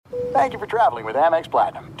Thank you for traveling with Amex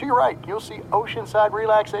Platinum. To your right, you'll see oceanside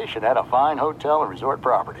relaxation at a fine hotel and resort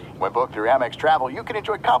property. When booked through Amex Travel, you can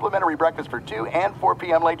enjoy complimentary breakfast for 2 and 4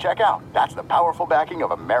 p.m. late checkout. That's the powerful backing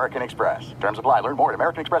of American Express. Terms apply. Learn more at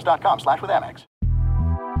americanexpress.com/withAmex.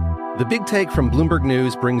 The Big Take from Bloomberg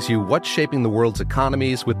News brings you what's shaping the world's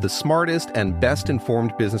economies with the smartest and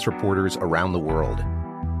best-informed business reporters around the world.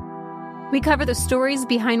 We cover the stories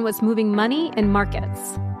behind what's moving money and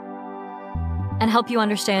markets, and help you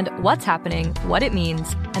understand what's happening, what it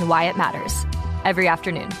means, and why it matters every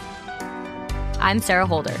afternoon. I'm Sarah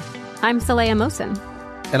Holder. I'm Saleha Mohsin.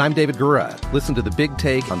 And I'm David Gura. Listen to The Big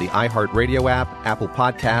Take on the iHeartRadio app, Apple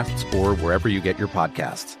Podcasts, or wherever you get your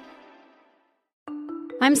podcasts.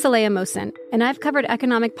 I'm Saleha Mohsin, and I've covered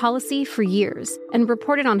economic policy for years and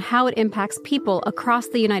reported on how it impacts people across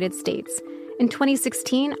the United States. In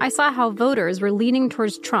 2016, I saw how voters were leaning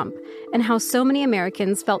towards Trump and how so many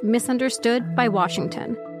Americans felt misunderstood by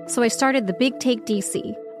Washington. So I started The Big Take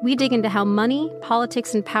DC. We dig into how money,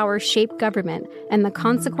 politics, and power shape government and the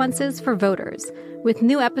consequences for voters. With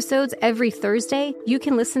new episodes every Thursday, you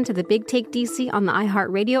can listen to The Big Take DC on the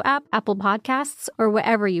iHeartRadio app, Apple Podcasts, or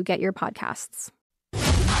wherever you get your podcasts.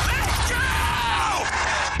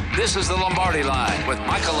 This is the Lombardi Line with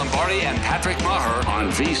Michael Lombardi and Patrick Maher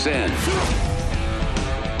on VSiN.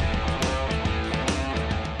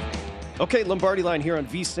 Okay, Lombardi Line here on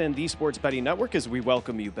VSiN, the Sports Betting Network, as we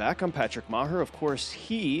welcome you back. I'm Patrick Maher. Of course,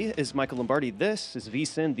 he is Michael Lombardi. This is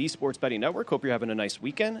VSiN, the Sports Betting Network. Hope you're having a nice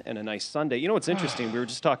weekend and a nice Sunday. You know what's interesting? We were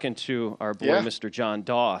just talking to our boy, Mr. John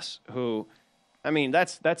Doss, who... I mean,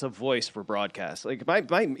 that's a voice for broadcast. Like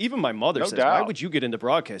even my mother says, "Why would you get into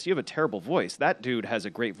broadcast? You have a terrible voice." That dude has a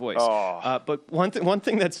great voice. But one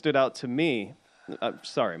thing that stood out to me,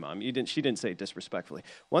 sorry, Mom, she didn't say it disrespectfully.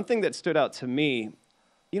 One thing that stood out to me,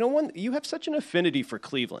 you have such an affinity for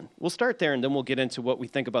Cleveland. We'll start there, and then we'll get into what we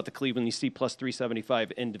think about the Cleveland. You see plus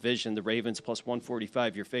 375 in division, the Ravens plus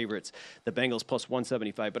 145, your favorites, the Bengals plus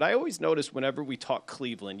 175. But I always notice whenever we talk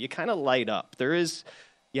Cleveland, you kind of light up. There's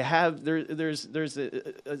a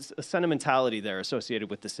sentimentality there associated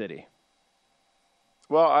with the city.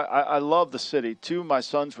 Well, I love the city. 2 of my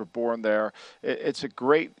sons were born there. It's a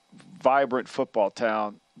great, vibrant football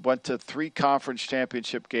town. Went to 3 conference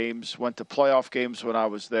championship games, went to playoff games when I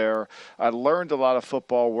was there. I learned a lot of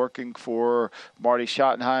football working for Marty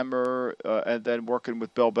Schottenheimer and then working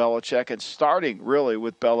with Bill Belichick and starting really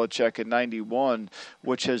with Belichick in 91,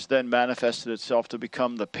 which has then manifested itself to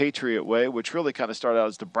become the Patriot way, which really kind of started out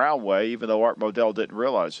as the Brown way, even though Art Modell didn't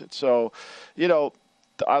realize it. So,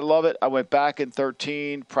 I love it. I went back in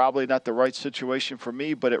 2013, probably not the right situation for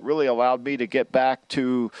me, but it really allowed me to get back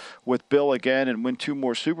with Bill again and win 2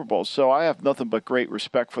 more Super Bowls. So I have nothing but great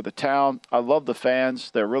respect for the town. I love the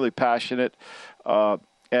fans. They're really passionate.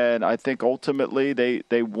 And I think ultimately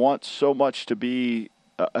they want so much to be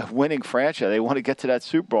a winning franchise. They want to get to that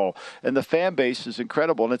Super Bowl. And the fan base is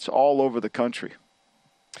incredible, and it's all over the country.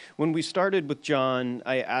 When we started with John,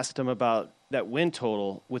 I asked him about that win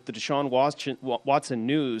total with the Deshaun Watson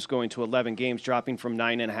news going to 11 games, dropping from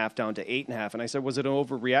 9.5 down to 8.5. And I said, was it an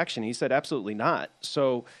overreaction? He said, absolutely not.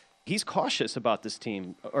 So he's cautious about this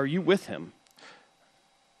team. Are you with him?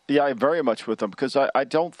 Yeah, I'm very much with him because I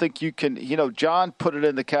don't think you can, John put it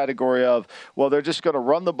in the category of, well, they're just going to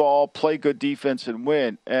run the ball, play good defense, and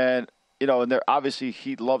win. And and there obviously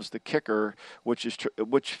he loves the kicker, which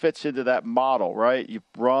fits into that model, right? You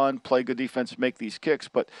run, play good defense, make these kicks.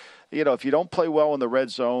 But, if you don't play well in the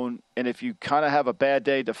red zone and if you kind of have a bad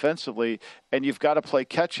day defensively and you've got to play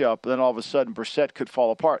catch up, then all of a sudden Brissett could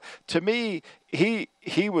fall apart. To me, he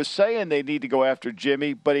was saying they need to go after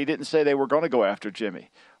Jimmy, but he didn't say they were going to go after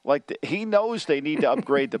Jimmy. He knows they need to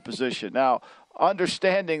upgrade the position. Now,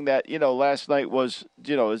 understanding that, last night was,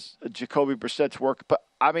 is Jacoby Brissett's work, but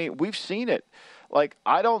I mean, we've seen it.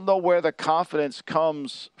 I don't know where the confidence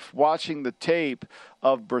comes watching the tape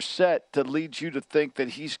of Brissett to lead you to think that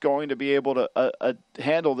he's going to be able to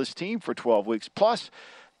handle this team for 12 weeks. Plus,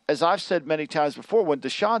 as I've said many times before, when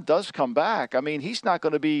Deshaun does come back, I mean, he's not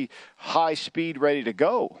going to be high speed ready to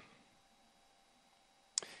go.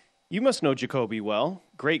 You must know Jacoby well.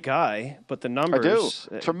 Great guy, but the numbers...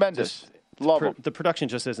 I do. Tremendous. Love him. The production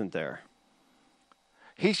just isn't there.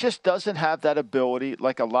 He just doesn't have that ability,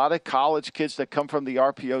 like a lot of college kids that come from the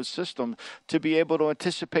RPO system, to be able to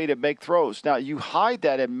anticipate and make throws. Now, you hide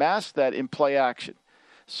that and mask that in play action.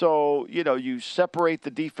 So, you separate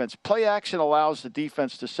the defense. Play action allows the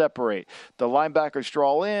defense to separate. The linebackers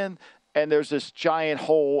draw in, and there's this giant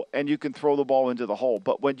hole, and you can throw the ball into the hole.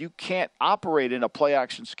 But when you can't operate in a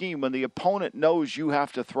play-action scheme, when the opponent knows you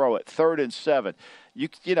have to throw it, 3rd and 7,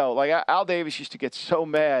 you know, like Al Davis used to get so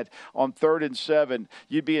mad on 3rd and 7,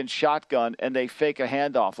 you'd be in shotgun, and they fake a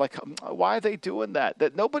handoff. Like, why are they doing that?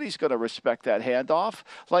 That nobody's going to respect that handoff.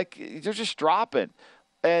 Like, they're just dropping.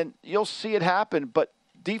 And you'll see it happen, but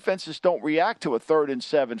defenses don't react to a 3rd and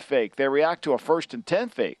 7 fake. They react to a 1st and 10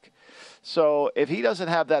 fake. So if he doesn't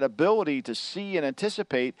have that ability to see and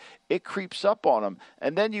anticipate, it creeps up on him.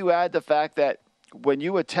 And then you add the fact that when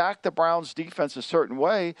you attack the Browns defense a certain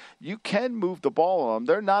way, you can move the ball on them.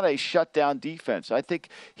 They're not a shutdown defense. I think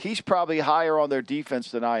he's probably higher on their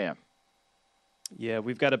defense than I am. Yeah,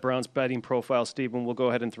 we've got a Browns betting profile, Stephen. We'll go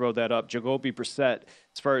ahead and throw that up. Jacoby Brissett,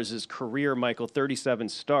 as far as his career, Michael, 37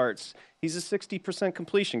 starts. He's a 60%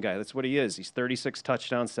 completion guy. That's what he is. He's 36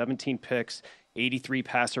 touchdowns, 17 picks, 83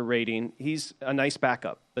 passer rating. He's a nice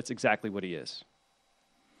backup. That's exactly what he is.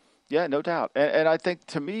 Yeah, no doubt. And I think,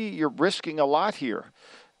 to me, you're risking a lot here.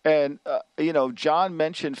 And, you know, John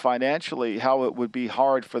mentioned financially how it would be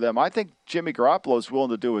hard for them. I think Jimmy Garoppolo is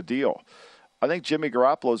willing to do a deal. I think Jimmy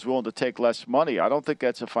Garoppolo is willing to take less money. I don't think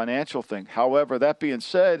that's a financial thing. However, that being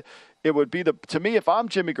said, it would be to me, if I'm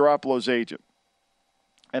Jimmy Garoppolo's agent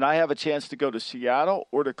and I have a chance to go to Seattle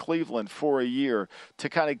or to Cleveland for a year to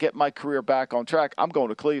kind of get my career back on track, I'm going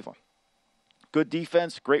to Cleveland. Good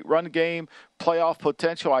defense, great run game, playoff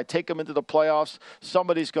potential. I take them into the playoffs.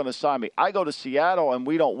 Somebody's going to sign me. I go to Seattle and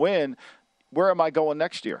we don't win. Where am I going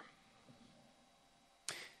next year?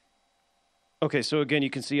 Okay, so again,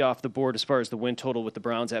 you can see off the board as far as the win total with the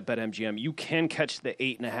Browns at BetMGM. You can catch the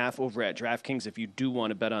 8.5 over at DraftKings if you do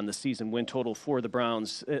want to bet on the season win total for the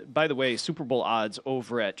Browns. By the way, Super Bowl odds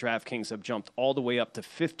over at DraftKings have jumped all the way up to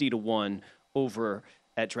 50-1 over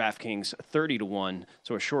at DraftKings, 30-1,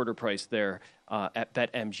 so a shorter price there at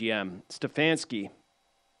BetMGM. Stefanski,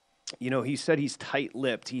 you know, he said he's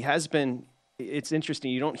tight-lipped. He has been. It's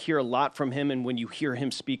interesting. You don't hear a lot from him, and when you hear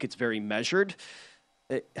him speak, it's very measured.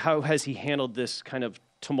 How has he handled this kind of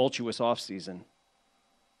tumultuous offseason?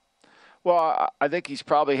 Well, I think he's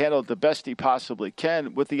probably handled the best he possibly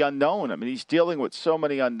can with the unknown. I mean, he's dealing with so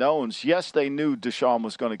many unknowns. Yes, they knew Deshaun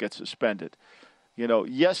was going to get suspended. You know,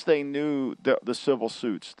 yes, they knew the civil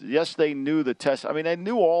suits. Yes, they knew the test. I mean, they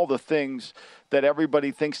knew all the things that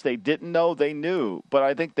everybody thinks they didn't know. They knew, but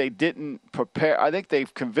I think they didn't prepare. I think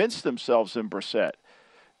they've convinced themselves in Brissett.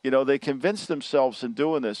 You know, they convinced themselves in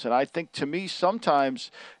doing this. And I think, to me, sometimes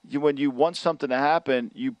when you want something to happen,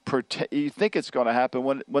 you think it's going to happen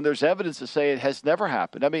when there's evidence to say it has never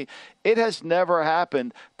happened. I mean, it has never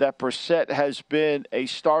happened that Brissett has been a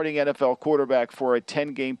starting NFL quarterback for a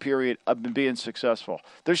 10-game period of being successful.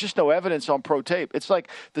 There's just no evidence on pro tape. It's like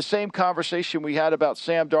the same conversation we had about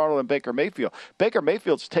Sam Darnold and Baker Mayfield. Baker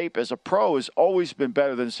Mayfield's tape as a pro has always been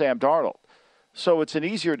better than Sam Darnold. So it's an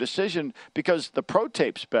easier decision because the pro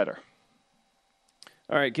tape's better.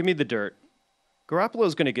 All right, give me the dirt.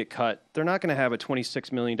 Garoppolo's going to get cut. They're not going to have a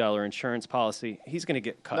 $26 million insurance policy. He's going to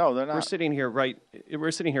get cut. No, they're not. We're sitting here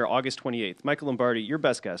August 28th. Michael Lombardi, your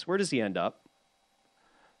best guess. Where does he end up?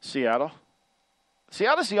 Seattle.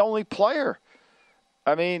 Seattle's the only player.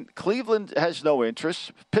 I mean, Cleveland has no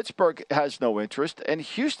interest. Pittsburgh has no interest. And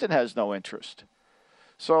Houston has no interest.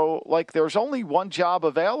 So, like, there's only one job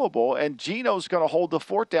available, and Geno's going to hold the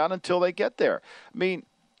fort down until they get there. I mean,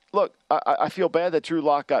 look, I feel bad that Drew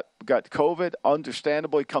Lock got COVID.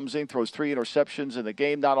 Understandably, comes in, throws 3 interceptions in the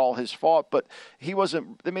game. Not all his fault, but he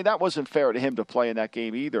wasn't – I mean, that wasn't fair to him to play in that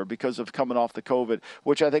game either because of coming off the COVID,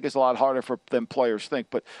 which I think is a lot harder than players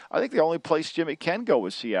think. But I think the only place Jimmy can go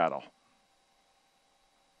is Seattle.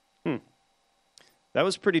 That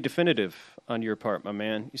was pretty definitive on your part, my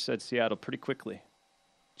man. You said Seattle pretty quickly.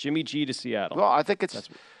 Jimmy G to Seattle. Well, I think it's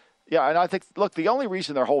yeah, and I think, look, the only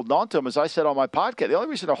reason they're holding on to him, as I said on my podcast, the only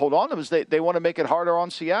reason they're holding on to him is they want to make it harder on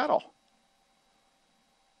Seattle.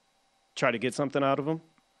 Try to get something out of him?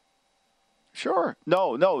 Sure.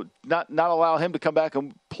 No, not allow him to come back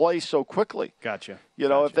and play so quickly. Gotcha. You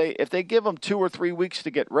know, if they give him 2 or 3 weeks to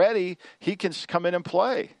get ready, he can come in and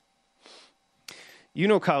play. You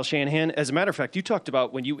know Kyle Shanahan. As a matter of fact, you talked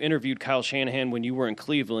about when you interviewed Kyle Shanahan when you were in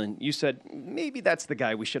Cleveland, you said maybe that's the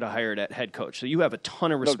guy we should have hired at head coach. So you have a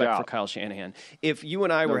ton of respect for Kyle Shanahan. If you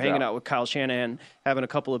and I were hanging out with Kyle Shanahan, having a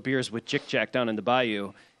couple of beers with Jick Jack down in the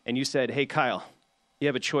Bayou, and you said, hey, Kyle, you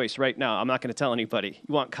have a choice right now. I'm not going to tell anybody.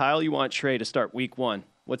 You want Kyle, you want Trey to start week 1.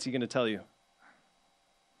 What's he going to tell you?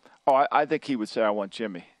 Oh, I think he would say, I want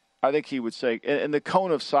Jimmy. I think he would say, in the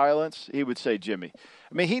cone of silence, he would say Jimmy.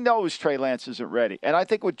 I mean, he knows Trey Lance isn't ready. And I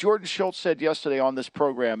think what Jordan Schultz said yesterday on this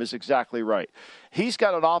program is exactly right. He's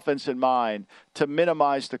got an offense in mind to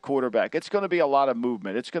minimize the quarterback. It's going to be a lot of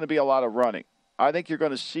movement. It's going to be a lot of running. I think you're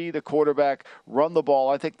going to see the quarterback run the ball.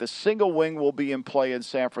 I think the single wing will be in play in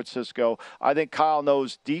San Francisco. I think Kyle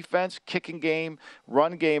knows defense, kicking game,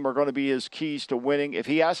 run game are going to be his keys to winning. If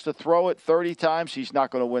he has to throw it 30 times, he's not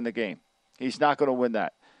going to win the game. He's not going to win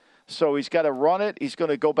that. So he's got to run it. He's going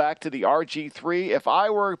to go back to the RG3. If I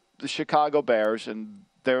were the Chicago Bears, and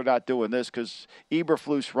they're not doing this because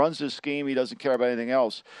Eberflus runs his scheme, he doesn't care about anything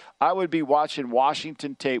else, I would be watching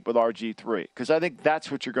Washington tape with RG3 because I think that's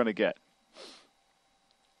what you're going to get.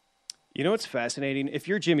 You know what's fascinating? If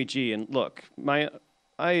you're Jimmy G, and look,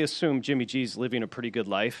 I assume Jimmy G's living a pretty good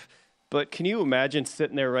life, but can you imagine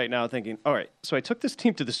sitting there right now thinking, all right, so I took this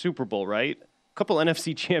team to the Super Bowl, right? A couple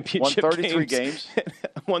NFC championship 133 games.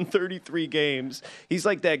 133 games. He's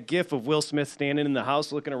like that gif of Will Smith standing in the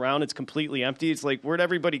house looking around. It's completely empty. It's like, where'd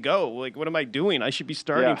everybody go? Like, what am I doing? I should be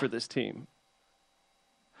starting for this team.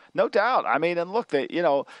 No doubt. I mean, and look,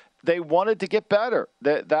 they wanted to get better.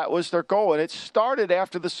 That was their goal. And it started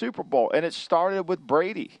after the Super Bowl. And it started with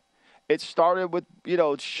Brady. It started with,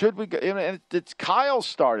 should we go? And Kyle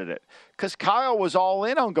started it. Because Kyle was all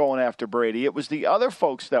in on going after Brady. It was the other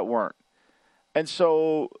folks that weren't. And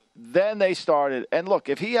so then they started. And look,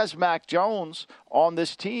 if he has Mac Jones on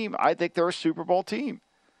this team, I think they're a Super Bowl team.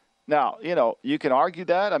 Now, you can argue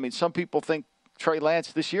that. I mean, some people think Trey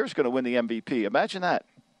Lance this year is going to win the MVP. Imagine that.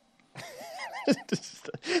 Just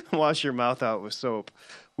wash your mouth out with soap.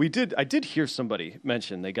 I did hear somebody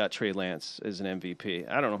mention they got Trey Lance as an MVP.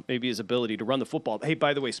 I don't know, maybe his ability to run the football. Hey,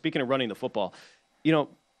 by the way, speaking of running the football,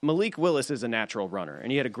 Malik Willis is a natural runner,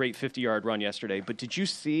 and he had a great 50-yard run yesterday. But did you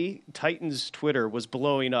see Titans' Twitter was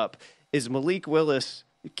blowing up? Is Malik Willis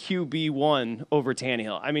QB1 over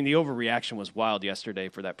Tannehill? I mean, the overreaction was wild yesterday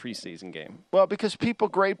for that preseason game. Well, because people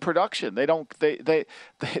grade production. They don't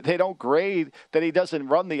grade that he doesn't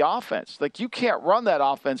run the offense. Like, you can't run that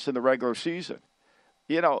offense in the regular season.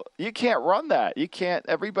 You can't run that. You can't.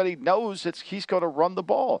 Everybody knows he's going to run the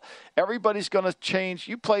ball. Everybody's going to change.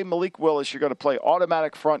 You play Malik Willis, you're going to play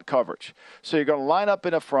automatic front coverage. So you're going to line up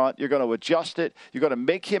in the front. You're going to adjust it. You're going to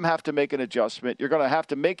make him have to make an adjustment. You're going to have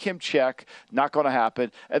to make him check. Not going to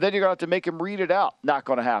happen. And then you're going to have to make him read it out. Not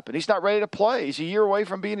going to happen. He's not ready to play. He's a year away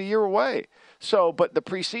from being a year away. So, but the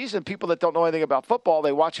preseason, people that don't know anything about football,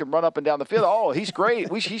 they watch him run up and down the field. Oh, he's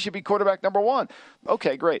great. He should be quarterback number one.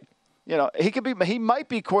 Okay, great. He might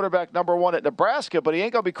be quarterback number one at Nebraska, but he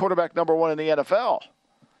ain't going to be quarterback number one in the NFL.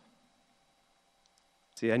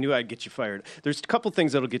 See, I knew I'd get you fired. There's a couple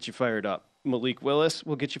things that'll get you fired up. Malik Willis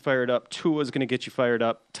will get you fired up. Tua's going to get you fired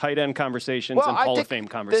up. Tight end conversations and Hall of Fame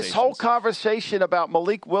conversations. This whole conversation about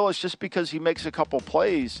Malik Willis, just because he makes a couple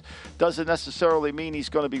plays, doesn't necessarily mean he's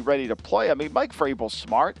going to be ready to play. I mean, Mike Vrabel's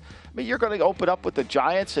smart. I mean, you're going to open up with the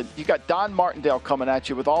Giants, and you got Don Martindale coming at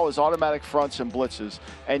you with all his automatic fronts and blitzes,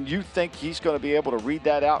 and you think he's going to be able to read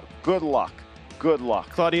that out? Good luck. Good luck.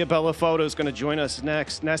 Claudia Bellafoto is going to join us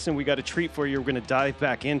next. Nesson, we got a treat for you. We're going to dive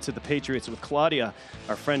back into the Patriots with Claudia,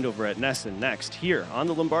 our friend over at Nesson, next here on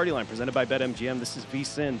the Lombardi Line, presented by BetMGM. This is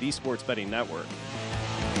VSiN, the Sports Betting Network.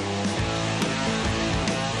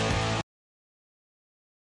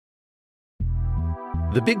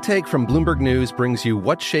 The Big Take from Bloomberg News brings you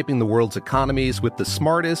what's shaping the world's economies with the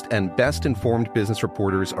smartest and best-informed business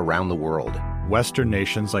reporters around the world. Western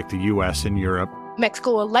nations like the U.S. and Europe.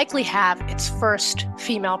 Mexico will likely have its first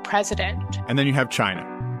female president. And then you have China.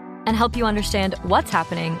 And help you understand what's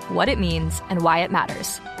happening, what it means, and why it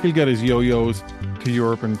matters. He'll get his yo-yos to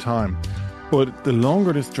Europe in time. But the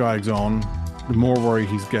longer this drags on, the more worried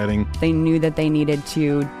he's getting. They knew that they needed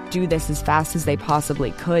to do this as fast as they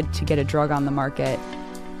possibly could to get a drug on the market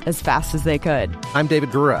as fast as they could. I'm David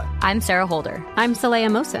Gura. I'm Sarah Holder. I'm Saleha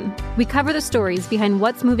Mohsen. We cover the stories behind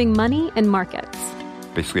what's moving money and markets.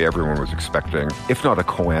 Basically, everyone was expecting, if not a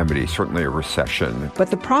calamity, certainly a recession. But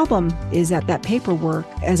the problem is that paperwork,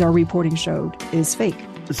 as our reporting showed, is fake.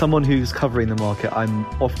 As someone who's covering the market, I'm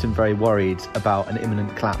often very worried about an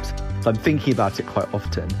imminent collapse. So I'm thinking about it quite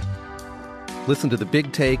often. Listen to The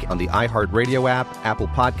Big Take on the iHeartRadio app, Apple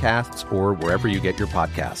Podcasts, or wherever you get your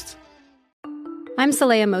podcasts. I'm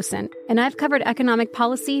Saleha Mohsen, and I've covered economic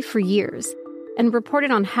policy for years and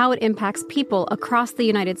reported on how it impacts people across the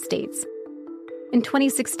United States. In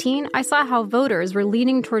 2016, I saw how voters were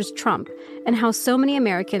leaning towards Trump and how so many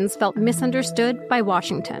Americans felt misunderstood by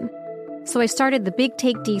Washington. So I started The Big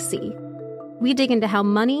Take DC. We dig into how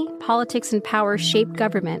money, politics, and power shape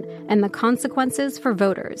government and the consequences for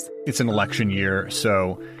voters. It's an election year,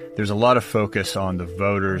 so there's a lot of focus on the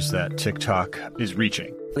voters that TikTok is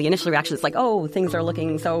reaching. The initial reaction is like, oh, things are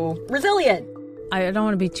looking so resilient. I don't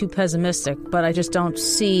want to be too pessimistic, but I just don't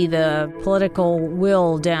see the political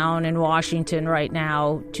will down in Washington right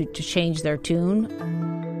now to change their tune.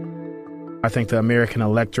 I think the American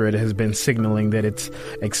electorate has been signaling that it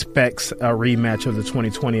expects a rematch of the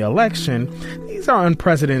 2020 election. These are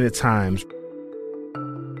unprecedented times.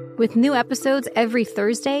 With new episodes every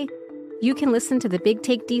Thursday, you can listen to The Big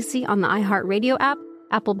Take DC on the iHeartRadio app,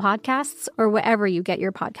 Apple Podcasts, or wherever you get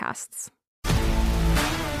your podcasts.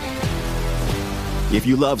 If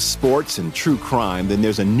you love sports and true crime, then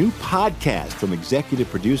there's a new podcast from executive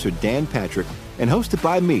producer Dan Patrick and hosted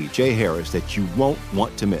by me, Jay Harris, that you won't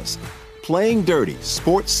want to miss. Playing Dirty: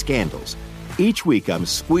 Sports Scandals. Each week, I'm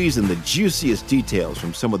squeezing the juiciest details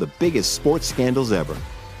from some of the biggest sports scandals ever.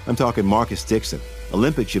 I'm talking Marcus Dixon,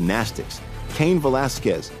 Olympic gymnastics, Cain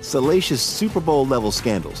Velasquez, salacious Super Bowl-level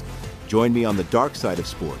scandals. Join me on the dark side of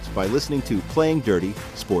sports by listening to Playing Dirty: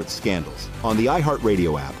 Sports Scandals on the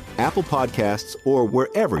iHeartRadio app, Apple Podcasts, or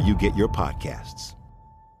wherever you get your podcasts.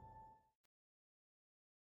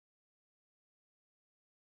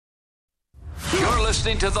 You're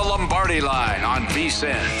listening to The Lombardi Line on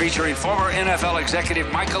VSiN, featuring former NFL executive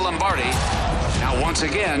Michael Lombardi. Now, once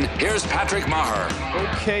again, here's Patrick Maher.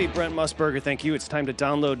 Okay, Brent Musburger, thank you. It's time to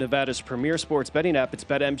download Nevada's premier sports betting app. It's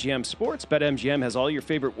BetMGM Sports. BetMGM has all your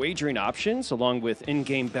favorite wagering options, along with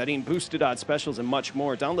in-game betting, boosted odds specials, and much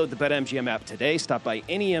more. Download the BetMGM app today. Stop by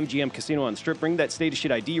any MGM casino on the Strip. Bring that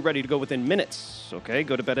state-of-shit ID ready to go within minutes. Okay,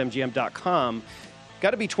 go to BetMGM.com.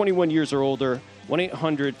 Got to be 21 years or older.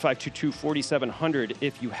 1-800-522-4700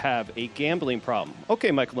 if you have a gambling problem. Okay,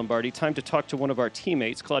 Michael Lombardi, time to talk to one of our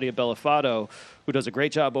teammates, Claudia Bellafato, who does a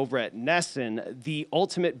great job over at Nesson, the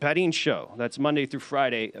ultimate betting show. That's Monday through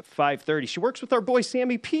Friday at 5:30. She works with our boy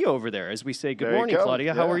Sammy P over there as we say good morning,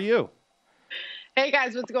 Claudia. How are you? Hey,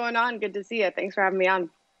 guys. What's going on? Good to see you. Thanks for having me on.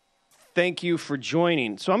 Thank you for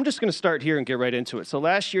joining. So I'm just going to start here and get right into it. So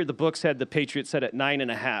last year, the books had the Patriots set at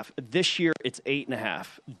 9.5. This year, it's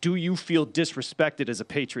 8.5. Do you feel disrespected as a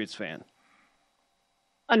Patriots fan?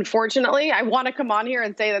 Unfortunately, I want to come on here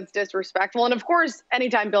and say that's disrespectful. And of course,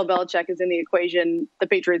 anytime Bill Belichick is in the equation, the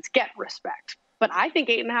Patriots get respect. But I think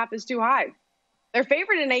 8.5 is too high. They're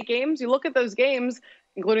favored in 8 games. You look at those games,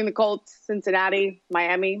 including the Colts, Cincinnati,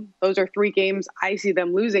 Miami. Those are 3 games I see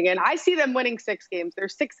them losing. And I see them winning 6 games.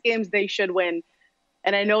 There's 6 games they should win.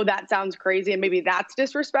 And I know that sounds crazy and maybe that's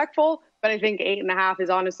disrespectful, but I think 8.5 is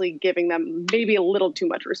honestly giving them maybe a little too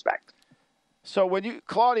much respect. So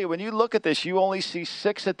Claudia, when you look at this, you only see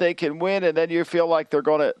 6 that they can win, and then you feel like they're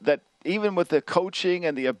going to, that even with the coaching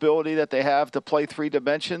and the ability that they have to play 3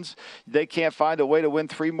 dimensions, they can't find a way to win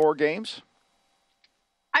 3 more games?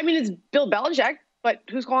 I mean, it's Bill Belichick. But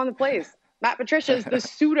who's calling the plays? Matt Patricia's the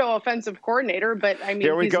pseudo-offensive coordinator, but I mean,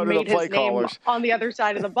 he's made his name on the other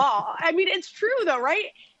side of the ball. I mean, it's true though, right?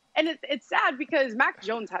 And it's sad because Mac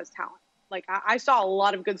Jones has talent. Like I saw a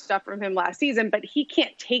lot of good stuff from him last season, but he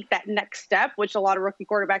can't take that next step, which a lot of rookie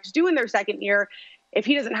quarterbacks do in their second year, if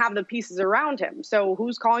he doesn't have the pieces around him. So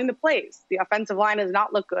who's calling the plays? The offensive line does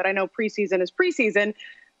not look good. I know preseason is preseason,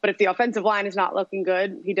 but if the offensive line is not looking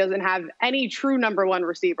good, he doesn't have any true number 1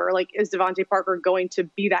 receiver. Like, is Devontae Parker going to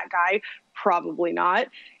be that guy? Probably not.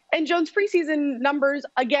 And Jones' preseason numbers,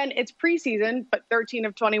 again, it's preseason, but 13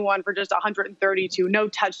 of 21 for just 132, no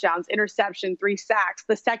touchdowns, interception, 3 sacks.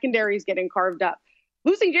 The secondary is getting carved up.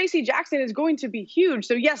 Losing J.C. Jackson is going to be huge.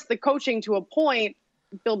 So, yes, the coaching to a point,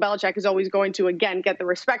 Bill Belichick is always going to, again, get the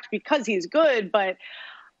respect because he's good, but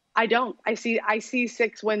I don't. I see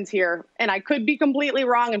 6 wins here, and I could be completely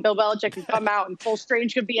wrong, and Bill Belichick could come out and Full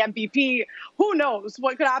Strange could be MVP. Who knows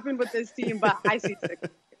what could happen with this team, but I see 6.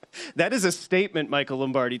 That is a statement, Michael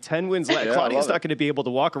Lombardi. 10 wins left. Yeah, Claudia's not going to be able to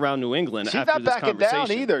walk around New England she's after not this backing conversation.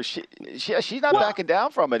 down either. She's not backing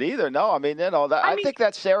down from it either. No, I mean, I think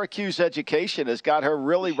that Syracuse education has got her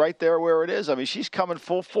really right there where it is. I mean, she's coming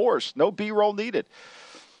full force. No B-roll needed.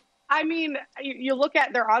 I mean, you look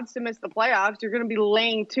at their odds to miss the playoffs, you're going to be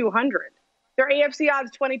laying 200. Their AFC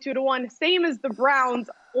odds 22-1, same as the Browns,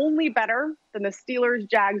 only better than the Steelers,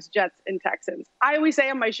 Jags, Jets, and Texans. I always say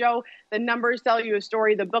on my show, the numbers tell you a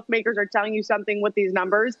story. The bookmakers are telling you something with these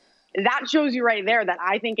numbers. That shows you right there that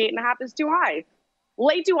I think 8.5 is too high.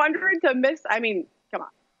 Lay 200 to miss, I mean, come on.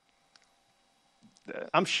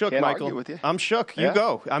 I'm shook, Can't Michael. argue with you. I'm shook. You Yeah.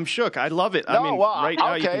 go. I'm shook. I love it. No, I mean, well, right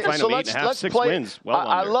now okay. you can find So them 8.5, 6 play, wins. Well,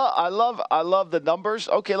 I love the numbers.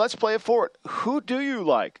 Okay, let's play it forward. Who do you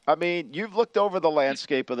like? I mean, you've looked over the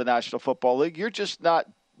landscape of the National Football League. You're just not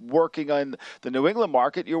working on the New England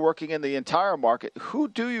market. You're working in the entire market. Who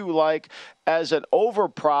do you like as an over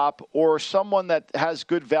prop or someone that has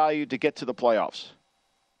good value to get to the playoffs?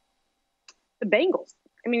 The Bengals.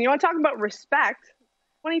 I mean, you want to talk about respect?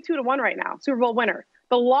 22-1 right now, Super Bowl winner.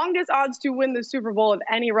 The longest odds to win the Super Bowl of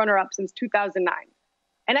any runner-up since 2009.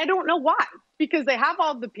 And I don't know why, because they have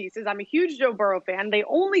all of the pieces. I'm a huge Joe Burrow fan. They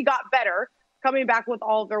only got better coming back with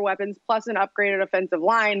all of their weapons, plus an upgraded offensive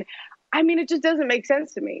line. I mean, it just doesn't make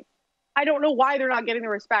sense to me. I don't know why they're not getting the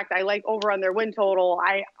respect. I like over on their win total.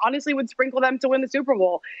 I honestly would sprinkle them to win the Super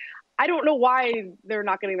Bowl. I don't know why they're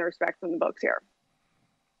not getting the respect from the books here.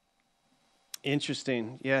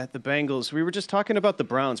 Interesting. Yeah, the Bengals. We were just talking about the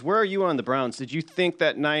Browns. Where are you on the Browns? Did you think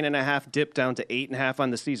that 9.5 dip down to 8.5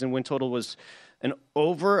 on the season win total was an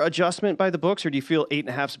over adjustment by the books, or do you feel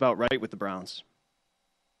 8.5 is about right with the Browns?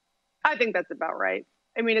 I think that's about right.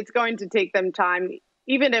 I mean, it's going to take them time.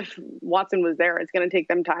 Even if Watson was there, it's going to take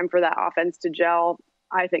them time for that offense to gel.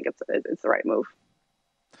 I think it's the right move.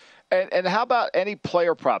 And how about any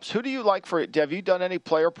player props? Who do you like for it? Have you done any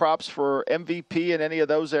player props for MVP in any of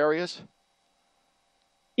those areas?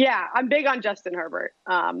 Yeah, I'm big on Justin Herbert.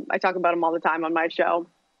 I talk about him all the time on my show.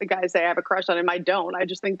 The guys say I have a crush on him. I don't. I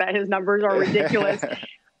just think that his numbers are ridiculous.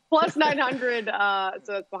 Plus 900,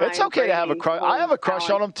 so it's behind. It's okay to have a crush. I have a crush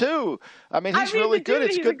on him, too. I mean, he's really good.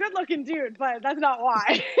 He's a good-looking dude, but that's not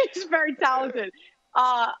why. He's very talented.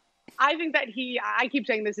 I think that I keep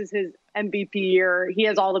saying this is his MVP year. He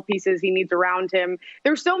has all the pieces he needs around him.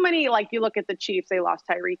 There's so many, like you look at the Chiefs, they lost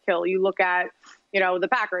Tyreek Hill. You look at, the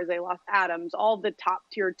Packers, they lost Adams. All the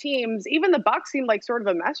top-tier teams, even the Bucs seem like sort of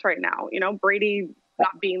a mess right now. Brady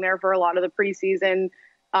not being there for a lot of the preseason.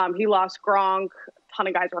 He lost Gronk. A ton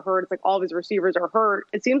of guys are hurt. It's like all of his receivers are hurt.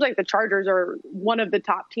 It seems like the Chargers are one of the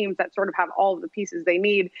top teams that sort of have all of the pieces they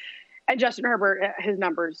need. And Justin Herbert, his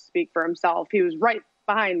numbers speak for himself. He was right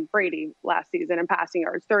behind Brady last season in passing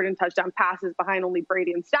yards, third in touchdown passes behind only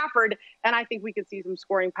Brady and Stafford. And I think we could see some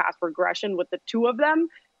scoring pass regression with the two of them.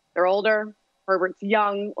 They're older. Herbert's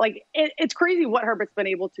young. Like, it's crazy what Herbert's been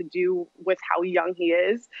able to do with how young he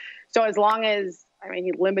is. So as long as,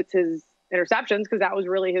 he limits his interceptions, because that was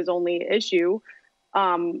really his only issue.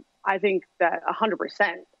 I think that 100%,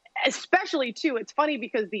 especially too, it's funny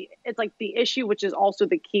because it's like the issue, which is also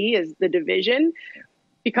the key, is the division,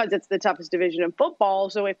 because it's the toughest division in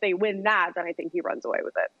football. So if they win that, then I think he runs away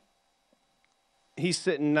with it. He's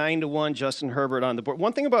sitting 9-1, Justin Herbert on the board.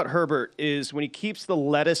 One thing about Herbert is when he keeps the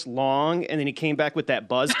lettuce long and then he came back with that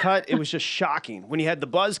buzz cut, it was just shocking. When he had the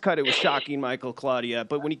buzz cut, it was shocking, Michael, Claudia.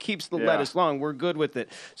 But when he keeps the lettuce long, we're good with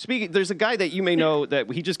it. Speaking, there's a guy that you may know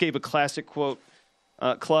that he just gave a classic quote,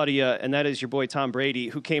 Claudia, and that is your boy Tom Brady,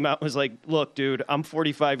 who came out and was like, look, dude, I'm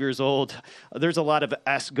 45 years old. There's a lot of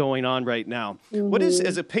S going on right now. Mm-hmm. What is,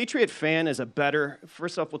 as a Patriot fan,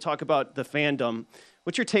 first off, we'll talk about the fandom.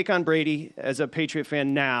 What's your take on Brady as a Patriot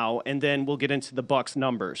fan now? And then we'll get into the Bucs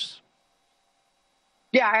numbers.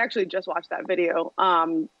 Yeah, I actually just watched that video.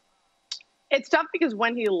 It's tough because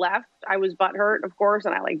when he left, I was butthurt, of course,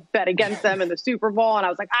 and I bet against them in the Super Bowl. And I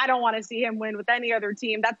was like, I don't want to see him win with any other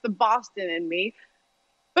team. That's the Boston in me.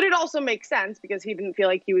 But it also makes sense because he didn't feel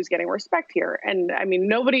like he was getting respect here. And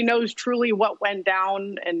nobody knows truly what went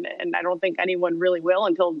down. And I don't think anyone really will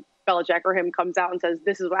until Belichick or him comes out and says,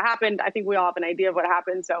 this is what happened. I think we all have an idea of what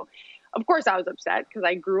happened. So, of course, I was upset because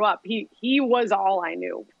I grew up. He was all I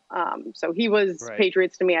knew. So he was right.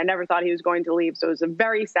 Patriots to me. I never thought he was going to leave. So it was a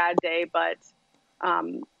very sad day. But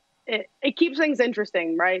it keeps things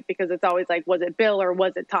interesting, right? Because it's always like, was it Bill or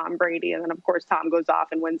was it Tom Brady? And then, of course, Tom goes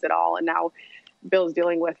off and wins it all. And now Bill's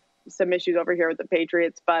dealing with some issues over here with the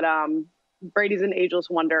Patriots, but Brady's an ageless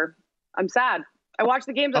wonder. I'm sad. I watch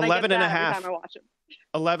the games and I get sad every time I watch them.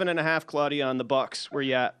 11.5, Claudia, on the Bucs. Where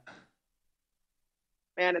you at?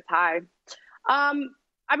 Man, it's high.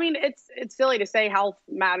 It's silly to say health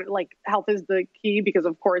matter. Like, health is the key because,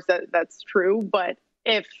 of course, that's true. But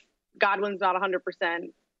if Godwin's not 100%,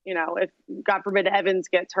 if God forbid Evans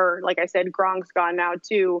gets hurt, like I said, Gronk's gone now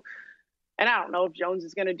too. And I don't know if Jones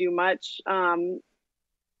is going to do much.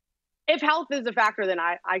 If health is a factor, then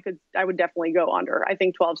I would definitely go under. I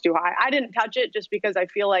think 12's too high. I didn't touch it just because I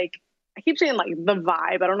feel like I keep saying like the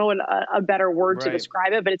vibe. I don't know a better word to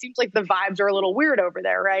describe it, but it seems like the vibes are a little weird over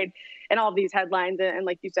there, right? And all of these headlines, and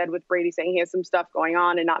like you said, with Brady saying he has some stuff going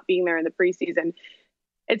on and not being there in the preseason,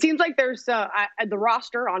 it seems like there's the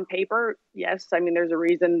roster on paper. Yes, there's a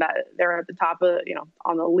reason that they're at the top of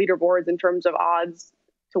on the leaderboards in terms of odds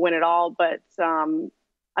to win it all, but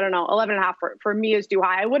I don't know. 11.5 for me is too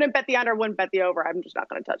high. I wouldn't bet the under, wouldn't bet the over. I'm just not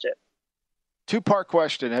going to touch it. Two-part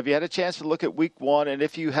question. Have you had a chance to look at week one? And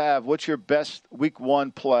if you have, what's your best week one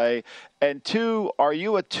play? And two, are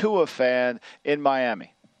you a Tua fan in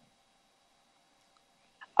Miami?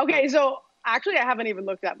 Okay, so actually I haven't even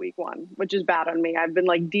looked at week one, which is bad on me. I've been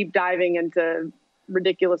like deep diving into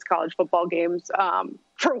ridiculous college football games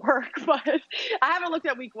for work, but I haven't looked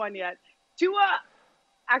at week one yet. Tua,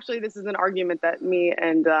 actually, this is an argument that me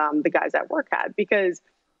and the guys at work had, because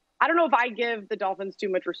I don't know if I give the Dolphins too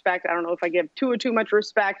much respect. I don't know if I give Tua too much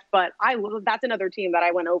respect, but that's another team that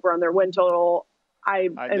I went over on their win total. I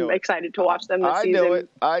am excited to watch them this season.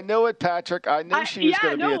 I knew it, Patrick. I knew she was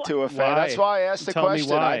going to be a Tua fan. Why? That's why I asked the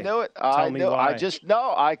question. I knew it. I knew. I just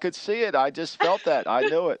know. I could see it. I just felt that. I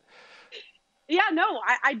knew it. Yeah, no,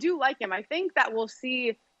 I do like him. I think that we'll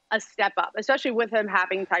see a step up, especially with him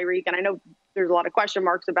having Tyreek. And I know there's a lot of question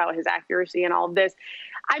marks about his accuracy and all of this.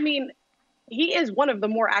 I mean, he is one of the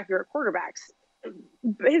more accurate quarterbacks.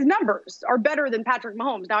 His numbers are better than Patrick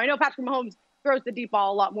Mahomes. Now, I know Patrick Mahomes throws the deep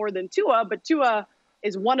ball a lot more than Tua, but Tua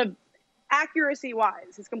is one of,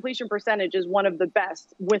 accuracy-wise, his completion percentage is one of the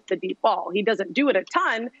best with the deep ball. He doesn't do it a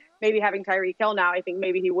ton. Maybe having Tyreek Hill now, I think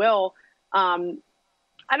maybe he will. I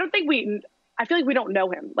feel like we don't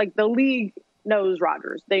know him. Like, the league knows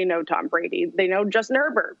Rodgers. They know Tom Brady. They know Justin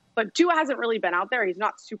Herbert. But Tua hasn't really been out there. He's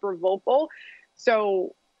not super vocal.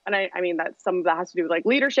 So, and I mean, that some of that has to do with, like,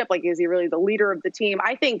 leadership. Like, is he really the leader of the team?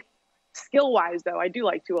 I think skill-wise, though, I do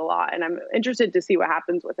like Tua a lot. And I'm interested to see what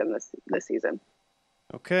happens with him this season.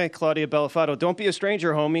 Okay, Claudia Bellafato, don't be a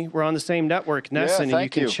stranger, homie. We're on the same network, Nesson, and you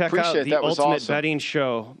can check out the Ultimate Betting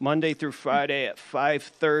Show Monday through Friday at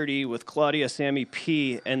 5:30 with Claudia, Sammy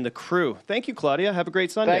P, and the crew. Thank you, Claudia. Have a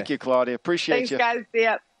great Sunday. Thank you, Claudia. Appreciate you. Thanks, guys. See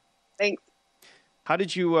ya. Thanks. How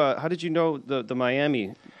did you know the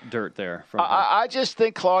Miami dirt there? I just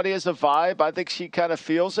think Claudia's a vibe. I think she kind of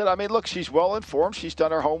feels it. I mean, look, she's well informed. She's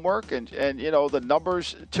done her homework, and you know, the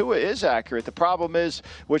numbers, Tua is accurate. The problem is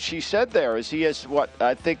what she said there is he has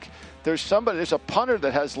I think there's a punter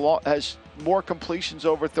that has more completions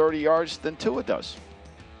over 30 yards than Tua does.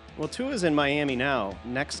 Well, Tua's in Miami now.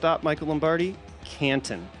 Next stop, Michael Lombardi,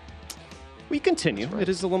 Canton. We continue. Right. It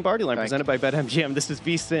is the Lombardi Line presented by BetMGM. This is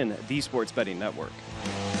VSiN, the Sports Betting Network.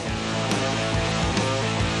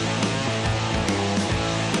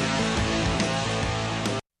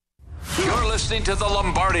 You're listening to the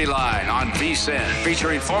Lombardi Line on VSiN,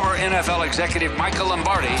 featuring former NFL executive Michael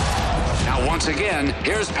Lombardi. Now, once again,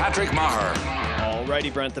 here's Patrick Maher.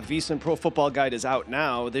 Alrighty, Brent, the VSiN Pro Football Guide is out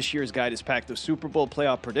now. This year's guide is packed with Super Bowl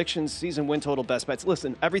playoff predictions, season win total, best bets.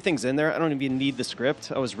 Listen, everything's in there. I don't even need the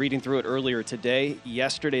script. I was reading through it earlier today.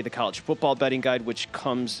 Yesterday, the college football betting guide, which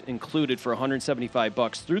comes included for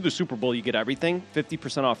 $175. Through the Super Bowl, you get everything,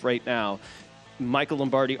 50% off right now. Michael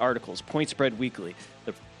Lombardi articles, Point Spread Weekly,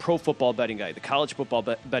 the Pro Football Betting Guide, the College Football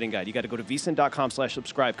Betting Guide. You got to go to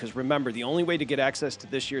vsin.com/subscribe, because remember, the only way to get access to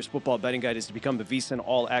this year's football betting guide is to become a VSiN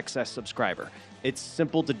All Access subscriber. It's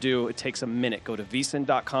simple to do. It takes a minute. Go to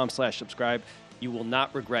vsin.com/subscribe. You will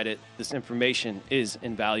not regret it. This information is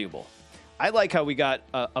invaluable. I like how we got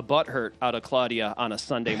a butt hurt out of Claudia on a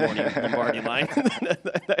Sunday morning Lombardi Line.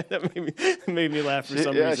 that made me laugh for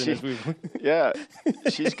some reason.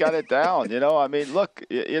 She's got it down. You know, I mean, look,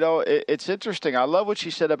 it's interesting. I love what she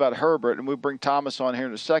said about Herbert, and we'll bring Thomas on here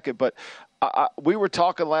in a second. But we were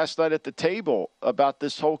talking last night at the table about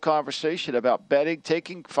this whole conversation about betting,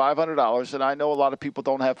 taking $500, and I know a lot of people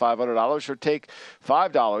don't have $500, or take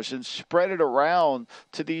 $5 and spread it around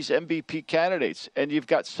to these MVP candidates. And you've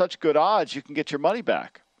got such good odds, you can get your money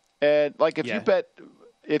back. And like if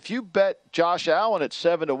you bet Josh Allen at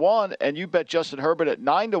 7-1 and you bet Justin Herbert at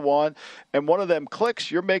 9-1, and one of them clicks,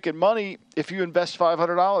 you're making money if you invest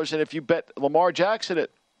 $500. And if you bet Lamar Jackson at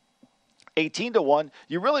 18-1,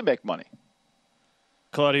 you really make money.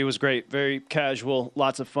 Claudia was great, very casual,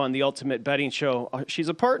 lots of fun. The Ultimate Betting Show, she's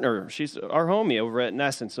a partner. She's our homie over at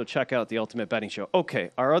Nesson, so check out the Ultimate Betting Show.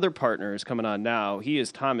 Okay, our other partner is coming on now. He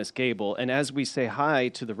is Thomas Gable, and as we say hi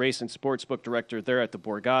to the race and sportsbook director there at the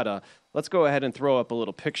Borgata, let's go ahead and throw up a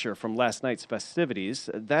little picture from last night's festivities.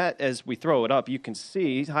 That, as we throw it up, you can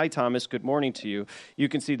see, hi Thomas, good morning to you. You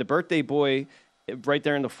can see the birthday boy right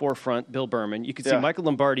there in the forefront, Bill Berman. You can see Michael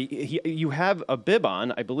Lombardi. You have a bib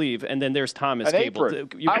on, I believe, and then there's Thomas Gable.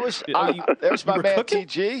 There's my man cooking?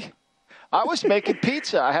 TG. I was making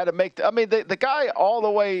pizza. I had to make the guy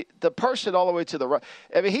the person all the way to the right.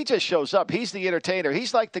 I mean, he just shows up. He's the entertainer.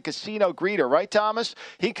 He's like the casino greeter, right, Thomas?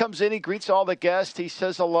 He comes in, he greets all the guests, he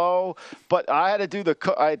says hello. But I had to do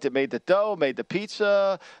made the dough, made the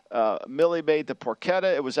pizza. Millie made the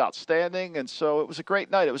porchetta. It was outstanding, and so it was a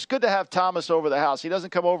great night. It was good to have Thomas over the house. He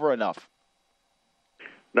doesn't come over enough.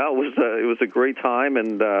 No, it was a great time,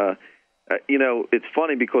 and it's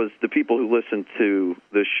funny because the people who listen to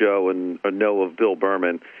this show and know of Bill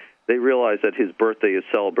Berman, they realize that his birthday is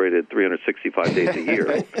celebrated 365 days a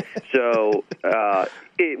year. So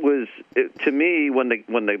to me, when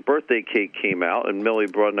the birthday cake came out and Millie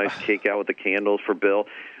brought a nice cake out with the candles for Bill,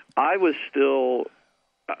 I was still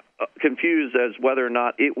confused as whether or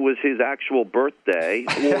not it was his actual birthday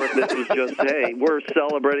or if this was just, hey, we're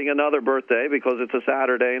celebrating another birthday because it's a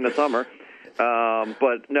Saturday in the summer.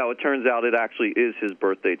 But no, it turns out it actually is his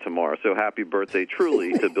birthday tomorrow. So happy birthday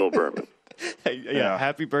truly to Bill Berman. Yeah,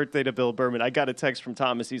 happy birthday to Bill Berman. I got a text from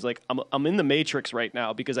Thomas. He's like, I'm in the Matrix right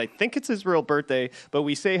now because I think it's his real birthday, but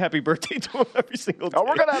we say happy birthday to him every single day. Oh,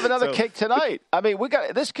 we're going to have another cake tonight. I mean,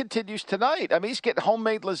 this continues tonight. I mean, he's getting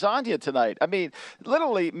homemade lasagna tonight. I mean,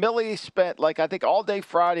 literally, Millie spent, I think all day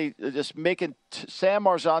Friday just making San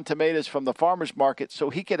Marzan tomatoes from the farmer's market so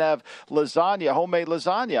he can have lasagna, homemade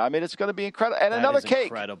lasagna. I mean, it's going to be incredible. And another cake.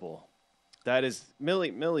 Incredible. That is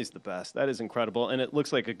Millie's the best. That is incredible, and it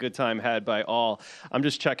looks like a good time had by all. I'm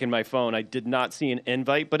just checking my phone. I did not see an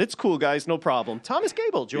invite, but it's cool, guys. No problem. Thomas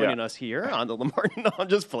Gable joining us here on the Lombardi. No, I'm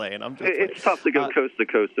just playing. It's tough to go coast to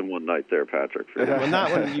coast in one night, there, Patrick. Well,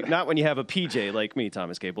 not when you have a PJ like me,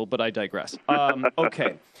 Thomas Gable. But I digress.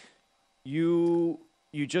 Okay, you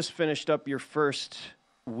just finished up your first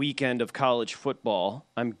weekend of college football.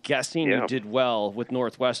 I'm guessing you did well with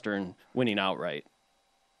Northwestern winning outright.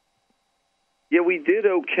 Yeah, we did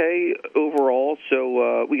okay overall,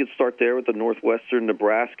 so we could start there with the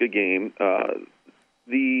Northwestern-Nebraska game.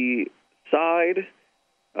 The side,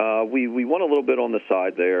 we won a little bit on the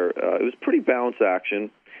side there. It was pretty balanced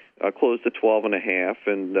action, closed to 12.5,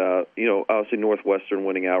 and, obviously Northwestern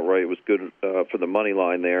winning outright was good for the money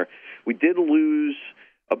line there. We did lose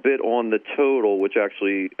a bit on the total, which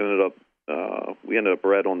actually we ended up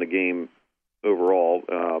red on the game overall.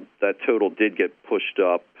 That total did get pushed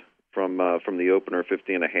up from the opener,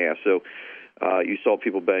 50.5. So you saw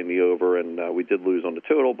people bang the over, and we did lose on the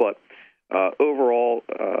total. But overall,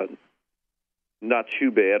 not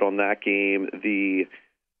too bad on that game. The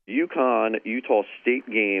UConn-Utah State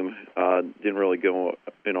game didn't really go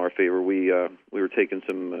in our favor. We were taking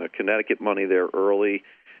some Connecticut money there early.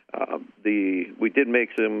 We did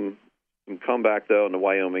make some comeback, though, in the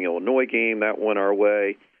Wyoming-Illinois game. That went our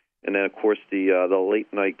way. And then, of course, the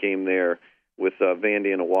late-night game there with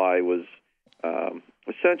Vandy and Hawaii was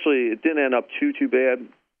essentially, it didn't end up too bad.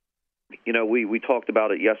 We talked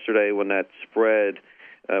about it yesterday when that spread,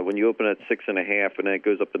 when you open at 6.5 and then it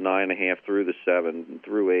goes up to 9.5 through the 7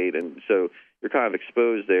 through 8, and so you're kind of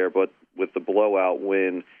exposed there. But with the blowout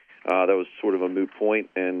win, that was sort of a moot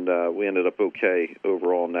point, and we ended up okay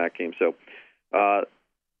overall in that game. So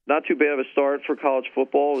not too bad of a start for college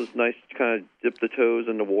football. It was nice to kind of dip the toes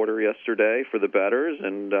in the water yesterday for the bettors,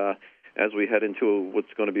 and as we head into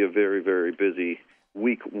what's going to be a very, very busy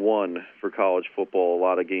week one for college football, a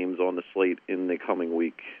lot of games on the slate in the coming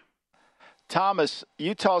week. Thomas,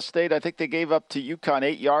 Utah State, I think they gave up to UConn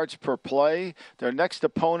 8 yards per play. Their next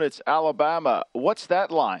opponent's Alabama. What's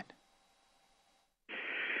that line?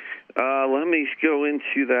 Let me go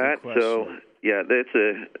into that. So, yeah,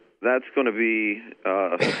 that's going to be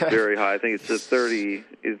very high. I think it's a 30.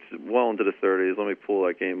 It's well into the 30s. Let me pull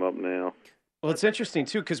that game up now. Well, it's interesting,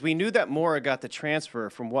 too, because we knew that Mora got the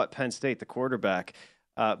transfer from Penn State, the quarterback,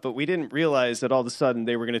 but we didn't realize that all of a sudden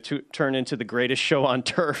they were going to turn into the greatest show on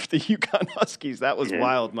turf, the UConn Huskies. That was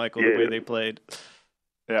wild, Michael, the way they played.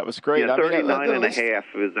 Yeah, it was great. Yeah, 39.5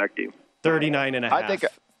 is that game. 39.5. I think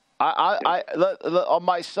on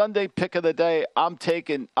my Sunday pick of the day, I'm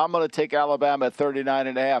going to take Alabama at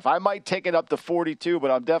 39.5. I might take it up to 42,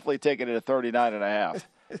 but I'm definitely taking it at 39.5.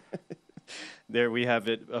 There we have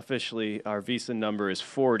it officially. Our VEASAN number is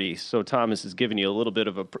 40. So Thomas is giving you a little bit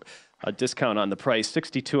of a discount on the price,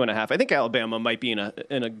 62.5. I think Alabama might be in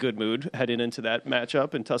a good mood heading into that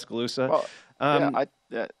matchup in Tuscaloosa. Well,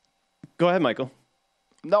 go ahead, Michael.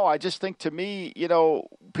 No, I just think, to me,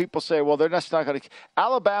 people say, well, they're just not going to –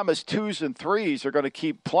 Alabama's 2s and 3s are going to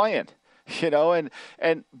keep playing,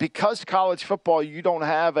 and because college football, you don't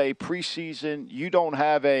have a preseason, you don't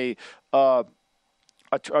have a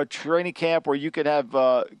training camp where you can have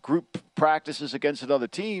group practices against another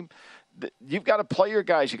team. You've got to play your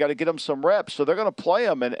guys. You got to get them some reps. So they're going to play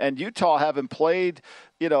them. And Utah having played,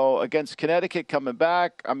 against Connecticut coming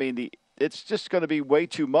back, I mean, it's just going to be way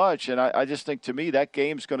too much. And I just think, to me, that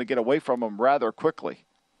game's going to get away from them rather quickly.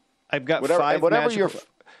 I've got whatever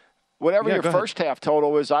your first half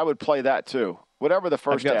total is, I would play that too. Whatever the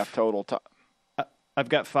first half total. I've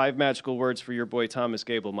got 5 magical words for your boy Thomas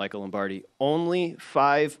Gable, Michael Lombardi. Only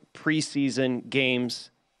 5 preseason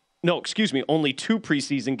games No, excuse me. Only 2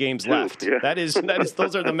 preseason games left. Yeah. That is.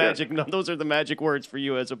 Those are the magic. Those are the magic words for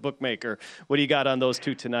you as a bookmaker. What do you got on those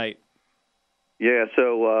 2 tonight? Yeah.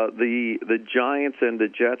 So the Giants and the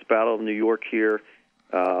Jets battle of New York here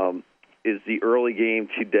is the early game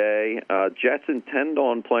today. Jets intend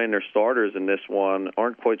on playing their starters in this one.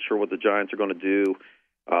 Aren't quite sure what the Giants are going to do.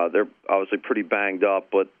 They're obviously pretty banged up,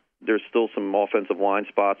 but there's still some offensive line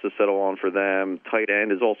spots to settle on for them. Tight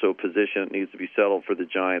end is also a position that needs to be settled for the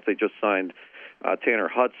Giants. They just signed Tanner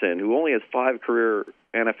Hudson, who only has 5 career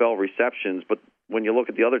NFL receptions, but when you look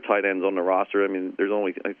at the other tight ends on the roster, I mean, there's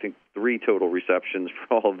only, I think, 3 total receptions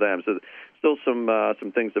for all of them. So still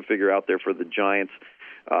some things to figure out there for the Giants.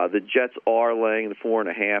 The Jets are laying the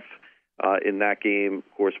 4.5 in that game,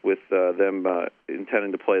 of course, with them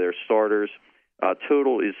intending to play their starters.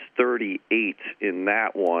 Total is 38 in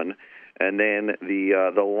that one. And then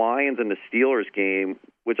the Lions and the Steelers game,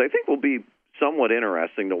 which I think will be somewhat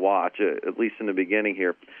interesting to watch, at least in the beginning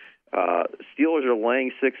here. Steelers are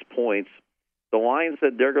laying 6 points. The Lions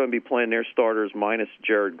said they're going to be playing their starters minus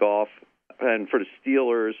Jared Goff. And for the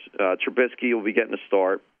Steelers, Trubisky will be getting a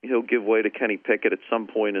start. He'll give way to Kenny Pickett at some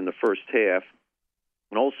point in the first half.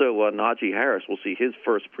 And also, Najee Harris will see his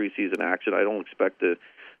first preseason action. I don't expect to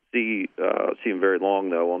see him very long,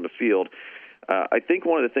 though, on the field. I think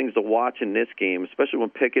one of the things to watch in this game, especially when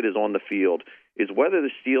Pickett is on the field, is whether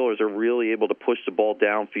the Steelers are really able to push the ball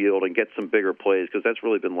downfield and get some bigger plays, because that's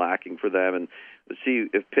really been lacking for them. And to see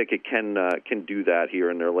if Pickett can do that here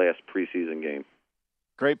in their last preseason game.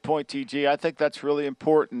 Great point, TG. I think that's really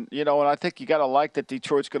important. And I think you got to like that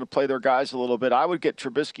Detroit's going to play their guys a little bit. I would get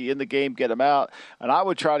Trubisky in the game, get him out, and I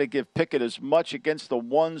would try to give Pickett as much against the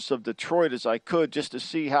ones of Detroit as I could, just to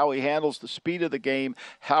see how he handles the speed of the game,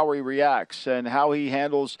 how he reacts, and how he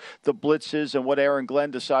handles the blitzes and what Aaron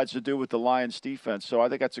Glenn decides to do with the Lions defense. So I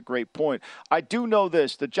think that's a great point. I do know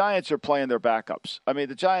this. The Giants are playing their backups. I mean,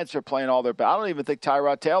 the Giants are playing all their backups. I don't even think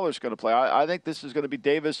Tyrod Taylor's going to play. I think this is going to be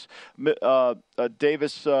Davis,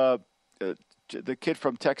 the kid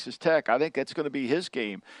from Texas Tech. I think that's going to be his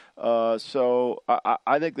game. So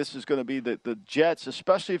I think this is going to be the Jets,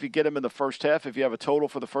 especially if you get them in the first half. If you have a total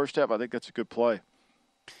for the first half, I think that's a good play.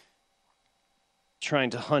 Trying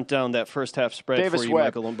to hunt down that first half spread Davis for you, Webb.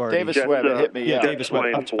 Michael Lombardi. Davis Webb, hit me. Yeah, Davis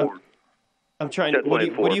Webb. I'm trying to. What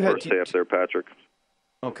do you have first half there, Patrick?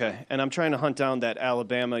 Okay, and I'm trying to hunt down that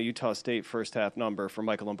Alabama-Utah State first half number for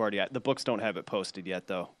Michael Lombardi. The books don't have it posted yet,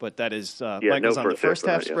 though. But that is Michael's on the first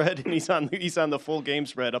half spread, and he's on the full game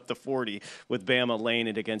spread up to 40 with Bama laying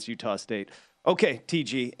it against Utah State. Okay,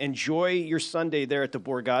 TG, enjoy your Sunday there at the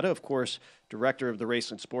Borgata. Of course, director of the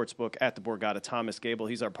Race and Sportsbook at the Borgata, Thomas Gable.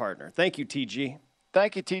 He's our partner. Thank you, TG.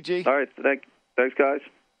 Thank you, TG. All right, thanks, guys.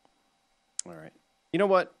 All right. You know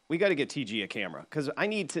what? We got to get TG a camera because I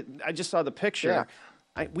just saw the picture. Yeah.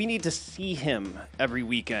 We need to see him every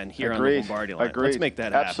weekend here Agreed. on the Lombardi line. Agreed. Let's make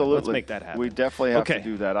that happen. Absolutely. Let's make that happen. We definitely have to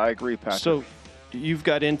do that. I agree, Patrick. So you've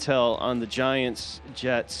got intel on the Giants,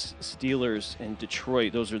 Jets, Steelers, and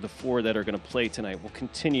Detroit. Those are the 4 that are going to play tonight. We'll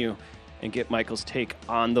continue and get Michael's take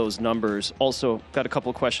on those numbers. Also, got a couple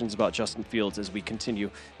of questions about Justin Fields as we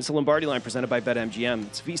continue. It's the Lombardi line presented by BetMGM.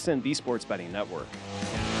 It's VSiN, the Sports Betting Network.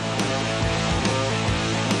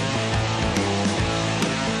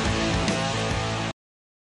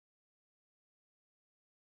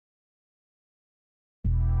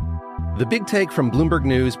 The Big Take from Bloomberg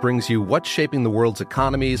News brings you what's shaping the world's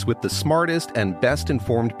economies with the smartest and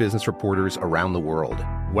best-informed business reporters around the world.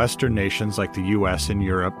 Western nations like the U.S. and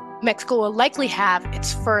Europe. Mexico will likely have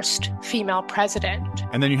its first female president.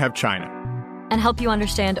 And then you have China. And help you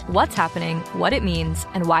understand what's happening, what it means,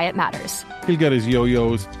 and why it matters. He'll get his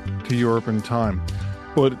yo-yos to Europe in time.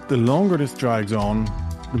 But the longer this drags on,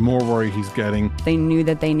 the more worry he's getting. They knew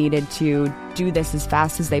that they needed to do this as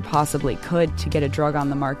fast as they possibly could to get a drug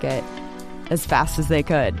on the market as fast as they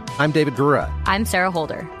could. I'm David Gura. I'm Sarah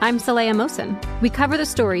Holder. I'm Saleha Mohsen. We cover the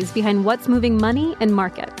stories behind what's moving money and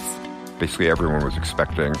markets. Basically, everyone was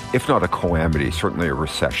expecting, if not a calamity, certainly a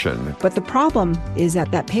recession. But the problem is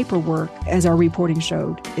that paperwork, as our reporting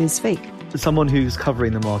showed, is fake. As someone who's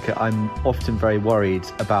covering the market, I'm often very worried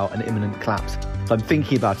about an imminent collapse. So I'm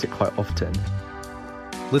thinking about it quite often.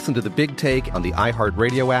 Listen to The Big Take on the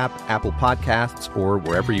iHeartRadio app, Apple Podcasts, or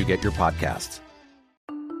wherever you get your podcasts.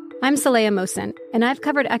 I'm Saleha Mohsen, and I've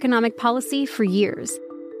covered economic policy for years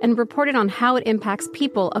and reported on how it impacts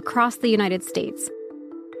people across the United States.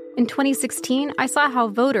 In 2016, I saw how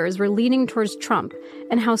voters were leaning towards Trump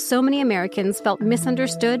and how so many Americans felt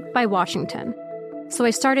misunderstood by Washington. So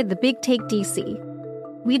I started The Big Take DC.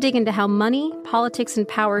 We dig into how money, politics, and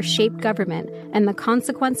power shape government and the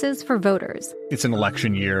consequences for voters. It's an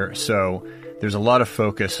election year, so There's a lot of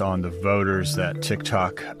focus on the voters that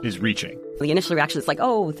TikTok is reaching. The initial reaction is like,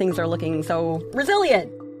 oh, things are looking so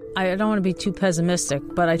resilient. I don't want to be too pessimistic,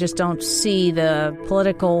 but I just don't see the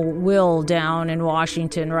political will down in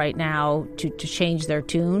Washington right now to change their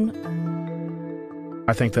tune.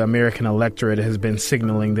 I think the American electorate has been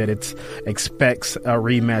signaling that it expects a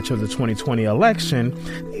rematch of the 2020 election.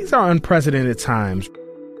 These are unprecedented times.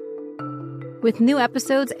 With new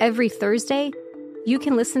episodes every Thursday, you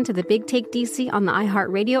can listen to The Big Take DC on the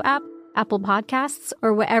iHeartRadio app, Apple Podcasts,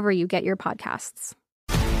 or wherever you get your podcasts.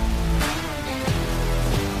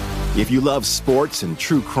 If you love sports and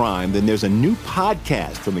true crime, then there's a new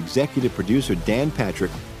podcast from executive producer Dan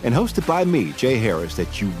Patrick and hosted by me, Jay Harris,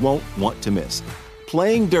 that you won't want to miss.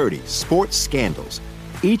 Playing Dirty: Sports Scandals.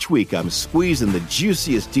 Each week, I'm squeezing the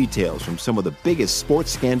juiciest details from some of the biggest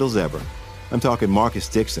sports scandals ever. I'm talking Marcus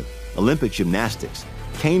Dixon, Olympic gymnastics,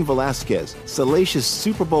 Cain Velasquez, salacious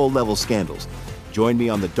Super Bowl-level scandals. Join me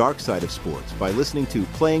on the dark side of sports by listening to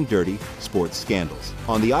Playing Dirty: Sports Scandals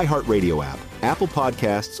on the iHeartRadio app, Apple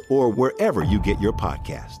Podcasts, or wherever you get your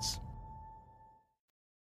podcasts.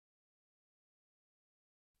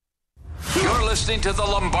 You're listening to the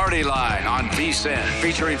Lombardi Line on VSiN,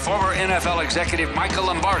 featuring former NFL executive Michael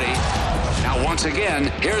Lombardi. Now, once again,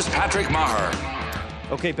 here's Patrick Maher.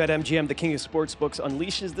 Okay, BetMGM, the king of sportsbooks,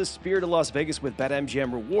 unleashes the spirit of Las Vegas with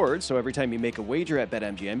BetMGM Rewards. So every time you make a wager at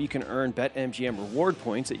BetMGM, you can earn BetMGM reward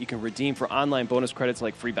points that you can redeem for online bonus credits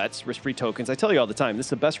like free bets, risk-free tokens. I tell you all the time, this is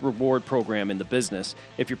the best reward program in the business.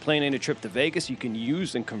 If you're planning a trip to Vegas, you can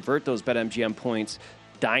use and convert those BetMGM points.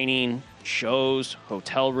 Dining, shows,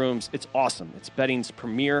 hotel rooms. It's awesome. It's betting's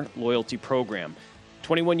premier loyalty program.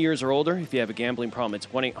 21 years or older, if you have a gambling problem, it's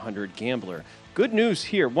 1-800-GAMBLER. Good news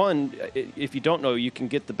here. One, if you don't know, you can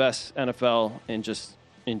get the best NFL and just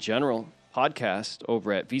in general podcast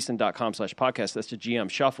over at vsin.com/podcast. That's the GM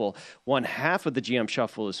Shuffle. One half of the GM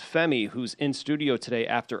Shuffle is Femi, who's in studio today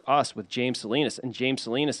after us with James Salinas, and James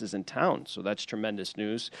Salinas is in town, so that's tremendous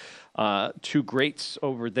news. Two greats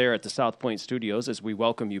over there at the South Point Studios as we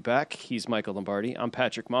welcome you back. He's Michael Lombardi. I'm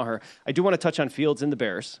Patrick Maher. I do want to touch on Fields and the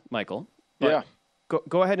Bears, Michael. Yeah.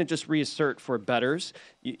 Go ahead and just reassert for bettors.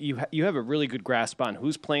 You have a really good grasp on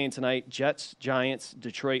who's playing tonight: Jets, Giants,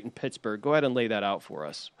 Detroit, and Pittsburgh. Go ahead and lay that out for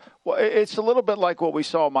us. Well, it's a little bit like what we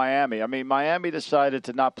saw in Miami. I mean, Miami decided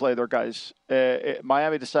to not play their guys.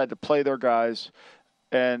 Miami decided to play their guys,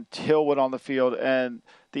 and Hill went on the field, and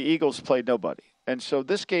the Eagles played nobody. And so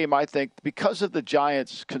this game, I think, because of the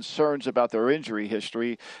Giants' concerns about their injury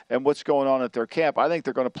history and what's going on at their camp, I think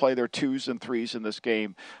they're going to play their 2s and 3s in this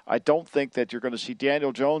game. I don't think that you're going to see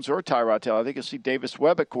Daniel Jones or Tyrod Taylor. I think you'll see Davis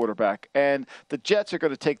Webb at quarterback. And the Jets are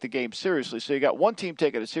going to take the game seriously. So you got one team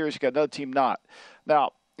taking it serious, you got another team not.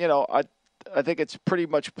 Now, I think it's pretty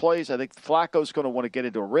much plays. I think Flacco's going to want to get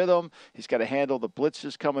into a rhythm. He's got to handle the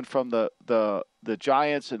blitzes coming from the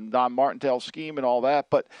Giants and Don Martindale's scheme and all that.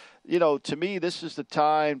 But, to me, this is the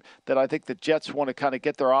time that I think the Jets want to kind of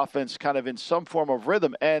get their offense kind of in some form of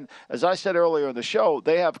rhythm. And as I said earlier in the show,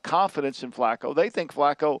 they have confidence in Flacco. They think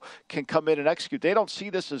Flacco can come in and execute. They don't see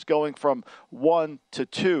this as going from 1 to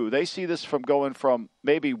 2. They see this from going from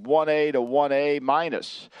maybe 1A to 1A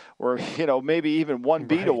minus, or, maybe even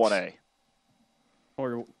 1B to 1A.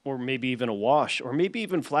 Or maybe even a wash, or maybe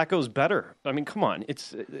even Flacco's better. I mean, come on.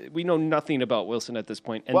 We know nothing about Wilson at this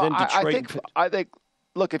point. And then Detroit. I think.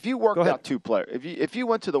 Look, if you worked out two players, if you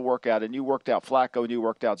went to the workout and you worked out Flacco and you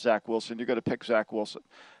worked out Zach Wilson, you're going to pick Zach Wilson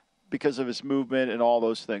because of his movement and all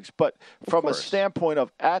those things. But from a standpoint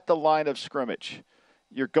of at the line of scrimmage,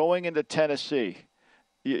 you're going into Tennessee.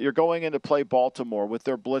 You're going in to play Baltimore with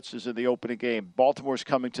their blitzes in the opening game. Baltimore's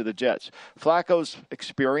coming to the Jets. Flacco's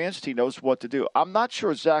experienced. He knows what to do. I'm not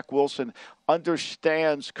sure Zach Wilson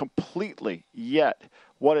understands completely yet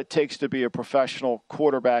what it takes to be a professional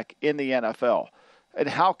quarterback in the NFL. And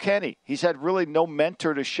how can he? He's had really no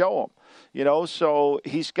mentor to show him. So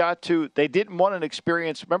he's got to – they didn't want an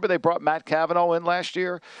experience. Remember they brought Matt Cavanaugh in last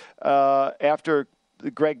year after –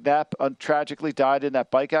 Greg Knapp tragically died in that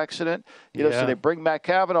bike accident. So they bring Matt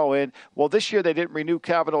Cavanaugh in. Well, this year they didn't renew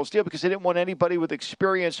Cavanaugh's deal because they didn't want anybody with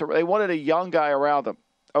experience. Or they wanted a young guy around them.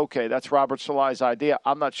 Okay, that's Robert Saleh's idea.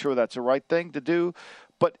 I'm not sure that's the right thing to do.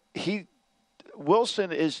 But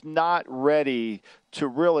Wilson is not ready to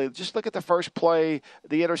really – just look at the first play,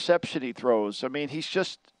 the interception he throws. I mean, he's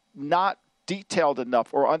just not detailed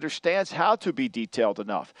enough or understands how to be detailed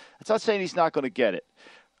enough. It's not saying he's not going to get it.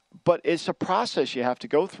 But it's a process you have to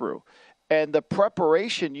go through. And the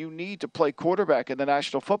preparation you need to play quarterback in the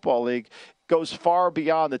National Football League goes far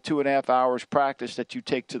beyond the 2.5 hours practice that you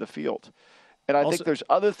take to the field. And I think there's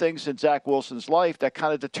other things in Zach Wilson's life that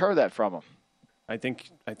kind of deter that from him. I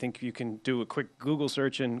think you can do a quick Google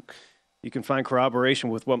search and you can find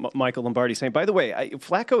corroboration with what Michael Lombardi is saying. By the way,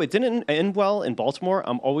 Flacco, it didn't end well in Baltimore.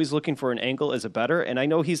 I'm always looking for an angle as a better, and I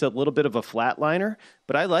know he's a little bit of a flatliner,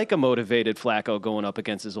 but I like a motivated Flacco going up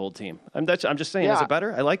against his old team. I'm just saying, as a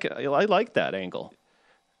better, I like that angle.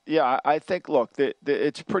 Yeah, I think, look,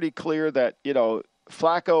 it's pretty clear that,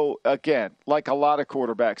 Flacco, again, like a lot of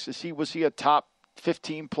quarterbacks, was he a top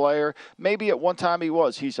 15 player? Maybe at one time he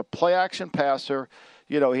was. He's a play-action passer.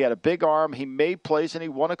 He had a big arm. He made plays, and he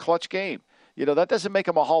won a clutch game. That doesn't make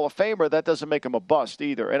him a Hall of Famer. That doesn't make him a bust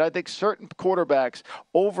either. And I think certain quarterbacks,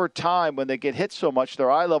 over time, when they get hit so much,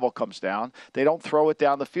 their eye level comes down. They don't throw it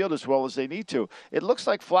down the field as well as they need to. It looks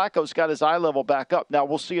like Flacco's got his eye level back up. Now,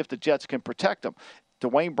 we'll see if the Jets can protect him.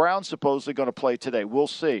 Dwayne Brown's supposedly going to play today. We'll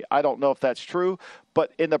see. I don't know if that's true.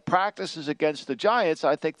 But in the practices against the Giants,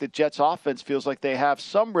 I think the Jets' offense feels like they have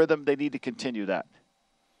some rhythm. They need to continue that.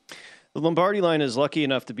 The Lombardi Line is lucky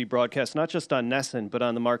enough to be broadcast not just on Nesson, but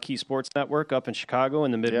on the Marquee Sports Network up in Chicago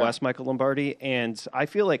in the Midwest, Michael Lombardi. And I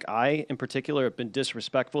feel like I, in particular, have been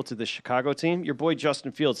disrespectful to the Chicago team. Your boy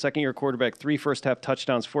Justin Fields, second-year quarterback, 3 first-half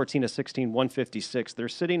touchdowns, 14 of 16, 156. They're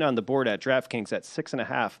sitting on the board at DraftKings at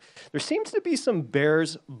 6.5. There seems to be some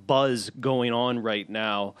Bears buzz going on right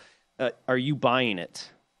now. Are you buying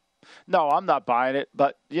it? No, I'm not buying it.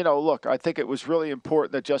 But, look, I think it was really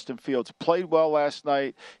important that Justin Fields played well last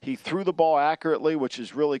night. He threw the ball accurately, which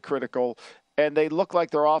is really critical. And they looked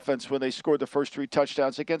like their offense when they scored the first 3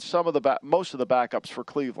 touchdowns against most of the backups for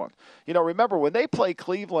Cleveland. Remember, when they played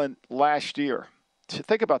Cleveland last year,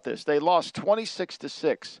 think about this. They lost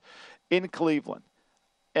 26-6 in Cleveland.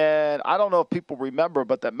 And I don't know if people remember,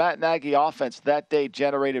 but the Matt Nagy offense that day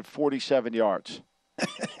generated 47 yards.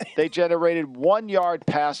 They generated 1 yard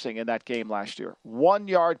passing in that game last year. 1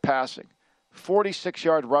 yard passing,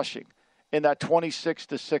 46-yard rushing in that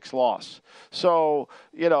 26-6 loss. So,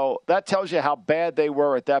 that tells you how bad they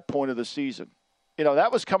were at that point of the season.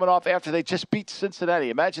 That was coming off after they just beat Cincinnati.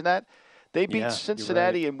 Imagine that. They beat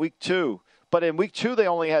Cincinnati in week 2. But in week 2, they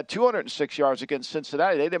only had 206 yards against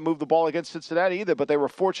Cincinnati. They didn't move the ball against Cincinnati either, but they were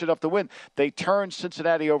fortunate enough to win. They turned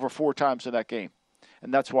Cincinnati over 4 times in that game.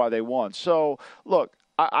 And that's why they won. So, look,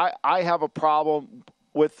 I have a problem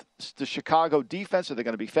with the Chicago defense. Are they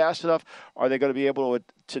going to be fast enough? Are they going to be able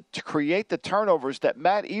to create the turnovers that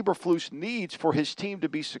Matt Eberflus needs for his team to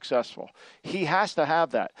be successful? He has to have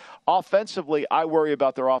that. Offensively, I worry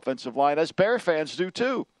about their offensive line, as Bear fans do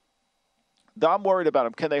too. I'm worried about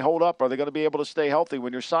them. Can they hold up? Are they going to be able to stay healthy?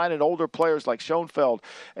 When you're signing older players like Schoenfeld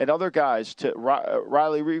and other guys to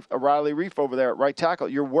Riley Reif over there at right tackle,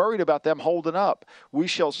 you're worried about them holding up. We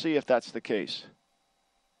shall see if that's the case.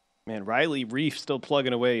 Man, Riley Reif still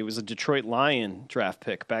plugging away. He was a Detroit Lion draft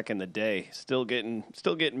pick back in the day. Still getting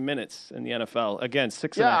minutes in the NFL. Again,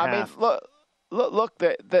 6.5. Yeah, I mean, look.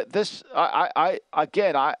 I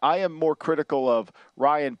am more critical of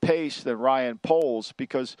Ryan Pace than Ryan Poles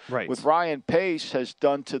because what Ryan Pace has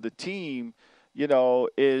done to the team,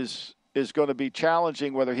 is going to be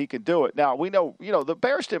challenging whether he can do it. Now, we know, the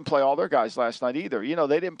Bears didn't play all their guys last night either.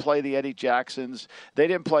 They didn't play the Eddie Jacksons. They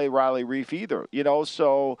didn't play Riley Reif either,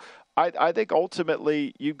 so I think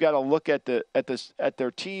ultimately you've got to look at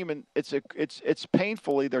their team, and it's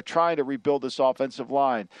painfully they're trying to rebuild this offensive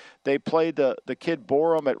line. They played the kid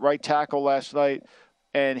Borum at right tackle last night,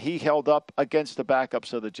 and he held up against the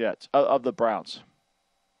backups of the Browns.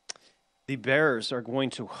 The Bears are going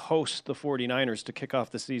to host the 49ers to kick off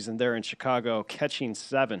the season there in Chicago, catching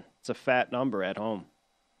 7. It's a fat number at home.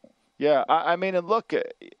 Yeah, I mean, and look,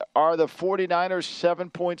 are the 49ers 7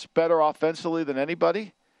 points better offensively than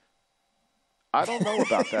anybody? I don't know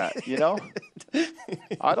about that,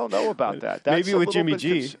 I don't know about that. That's maybe with Jimmy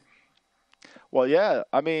G. Well, yeah,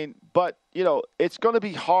 I mean, but, it's going to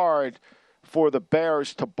be hard for the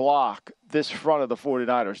Bears to block this front of the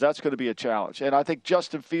 49ers. That's going to be a challenge. And I think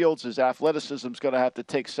Justin Fields' athleticism is going to have to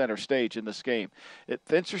take center stage in this game.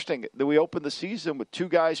 It's interesting that we opened the season with 2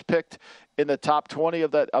 guys picked in the top 20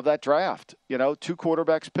 of that draft, 2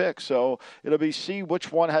 quarterbacks picked. So it'll be see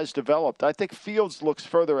which one has developed. I think Fields looks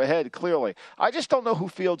further ahead, clearly. I just don't know who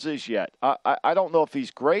Fields is yet. I don't know if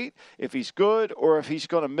he's great, if he's good, or if he's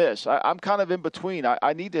going to miss. I'm kind of in between.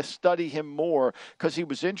 I need to study him more because he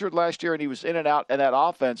was injured last year and he was in and out, and that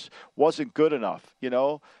offense wasn't good enough,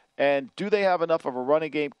 And do they have enough of a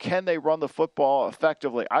running game? Can they run the football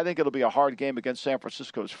effectively? I think it'll be a hard game against San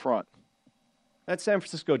Francisco's front. That San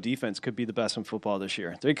Francisco defense could be the best in football this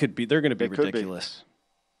year. They're going to be ridiculous.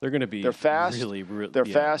 They're going to be. They're fast. They're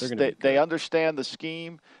fast. They understand the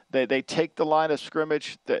scheme. They take the line of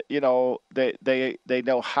scrimmage. They know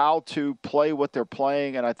how to play what they're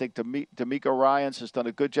playing, and I think D'Amico Ryans has done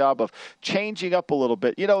a good job of changing up a little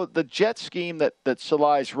bit. The jet scheme that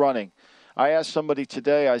Salai's running. I asked somebody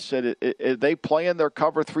today, I said, are they playing their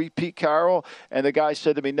cover 3 Pete Carroll? And the guy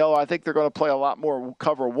said to me, no, I think they're going to play a lot more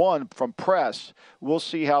cover 1 from press. We'll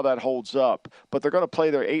see how that holds up. But they're going to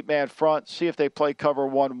play their 8-man front, see if they play cover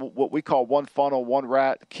 1, what we call 1 funnel, 1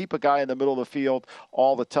 rat, keep a guy in the middle of the field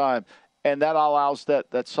all the time. And that allows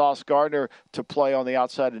that Sauce Gardner to play on the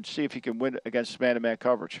outside and see if he can win against man-to-man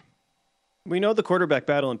coverage. We know the quarterback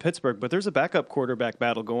battle in Pittsburgh, but there's a backup quarterback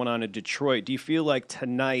battle going on in Detroit. Do you feel like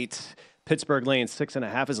tonight Pittsburgh laying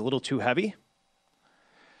 6.5 is a little too heavy?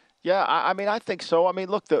 Yeah, I think so.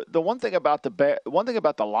 Look, the one thing about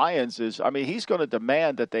the Lions is, he's going to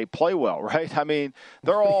demand that they play well, right?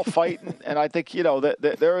 They're all fighting, and I think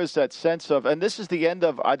that there is that sense of, and this is the end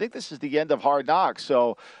of Hard Knocks.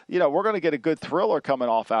 So we're going to get a good thriller coming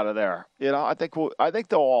off out of there. I think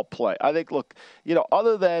they'll all play. I think, look,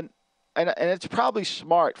 other than. And it's probably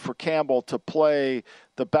smart for Campbell to play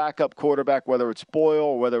the backup quarterback, whether it's Boyle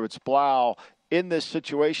or whether it's Blau, in this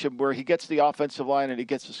situation where he gets the offensive line and he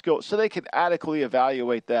gets the skill, so they can adequately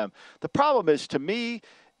evaluate them. The problem is, to me,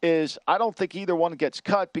 I don't think either one gets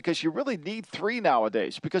cut because you really need 3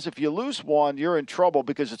 nowadays. Because if you lose one, you're in trouble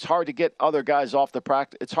because it's hard to get other guys off the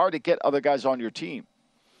practice. It's hard to get other guys on your team.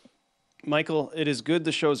 Michael, it is good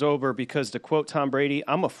the show's over because, to quote Tom Brady,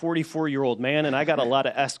 I'm a 44-year-old man and I got a lot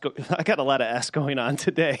of S going on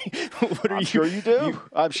today. I'm sure you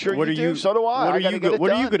do. So do I. What are you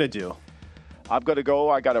going to do? I'm going to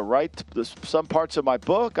go. I got to write some parts of my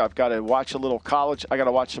book. I've got to watch a little college. I got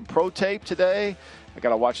to watch some pro tape today. I got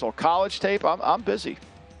to watch a little college tape. I'm busy.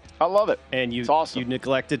 I love it. And it's awesome. You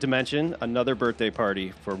neglected to mention another birthday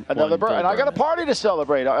party for another birthday, and I got a party to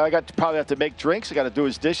celebrate. I got to probably have to make drinks. I got to do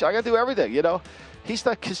his dish. I got to do everything. He's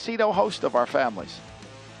the casino host of our families.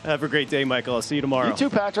 Have a great day, Michael. I'll see you tomorrow. You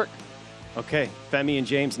too, Patrick. Okay, Femi and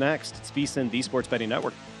James next. It's VSiN, the Sports Betting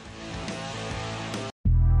Network.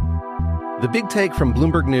 The Big Take from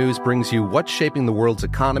Bloomberg News brings you what's shaping the world's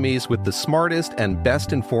economies with the smartest and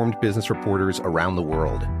best-informed business reporters around the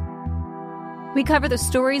world. We cover the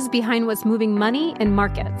stories behind what's moving money and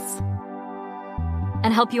markets.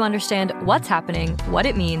 And help you understand what's happening, what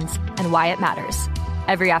it means, and why it matters.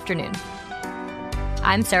 Every afternoon.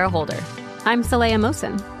 I'm Sarah Holder. I'm Saleha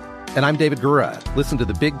Mohsin. And I'm David Gura. Listen to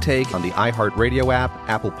The Big Take on the iHeartRadio app,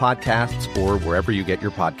 Apple Podcasts, or wherever you get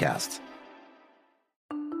your podcasts.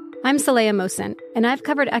 I'm Saleha Mohsin, and I've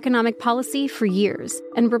covered economic policy for years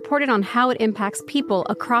and reported on how it impacts people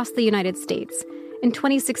across the United States. In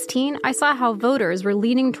 2016, I saw how voters were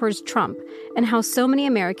leaning towards Trump and how so many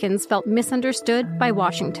Americans felt misunderstood by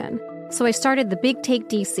Washington. So I started The Big Take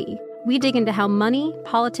DC. We dig into how money,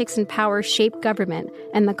 politics, and power shape government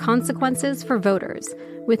and the consequences for voters.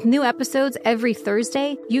 With new episodes every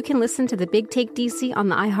Thursday, you can listen to The Big Take DC on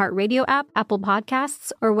the iHeartRadio app, Apple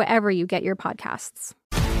Podcasts, or wherever you get your podcasts.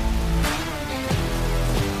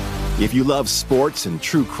 If you love sports and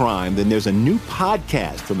true crime, then there's a new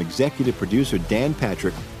podcast from executive producer Dan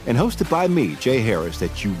Patrick and hosted by me, Jay Harris,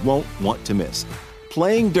 that you won't want to miss.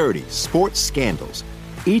 Playing Dirty: Sports Scandals.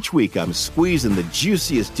 Each week, I'm squeezing the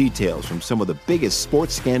juiciest details from some of the biggest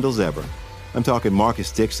sports scandals ever. I'm talking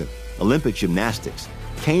Marcus Dixon, Olympic gymnastics,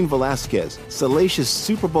 Cain Velasquez, salacious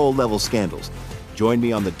Super Bowl-level scandals. Join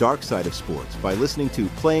me on the dark side of sports by listening to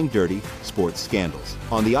Playing Dirty: Sports Scandals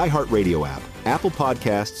on the iHeartRadio app, Apple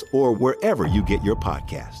Podcasts, or wherever you get your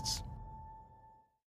podcasts.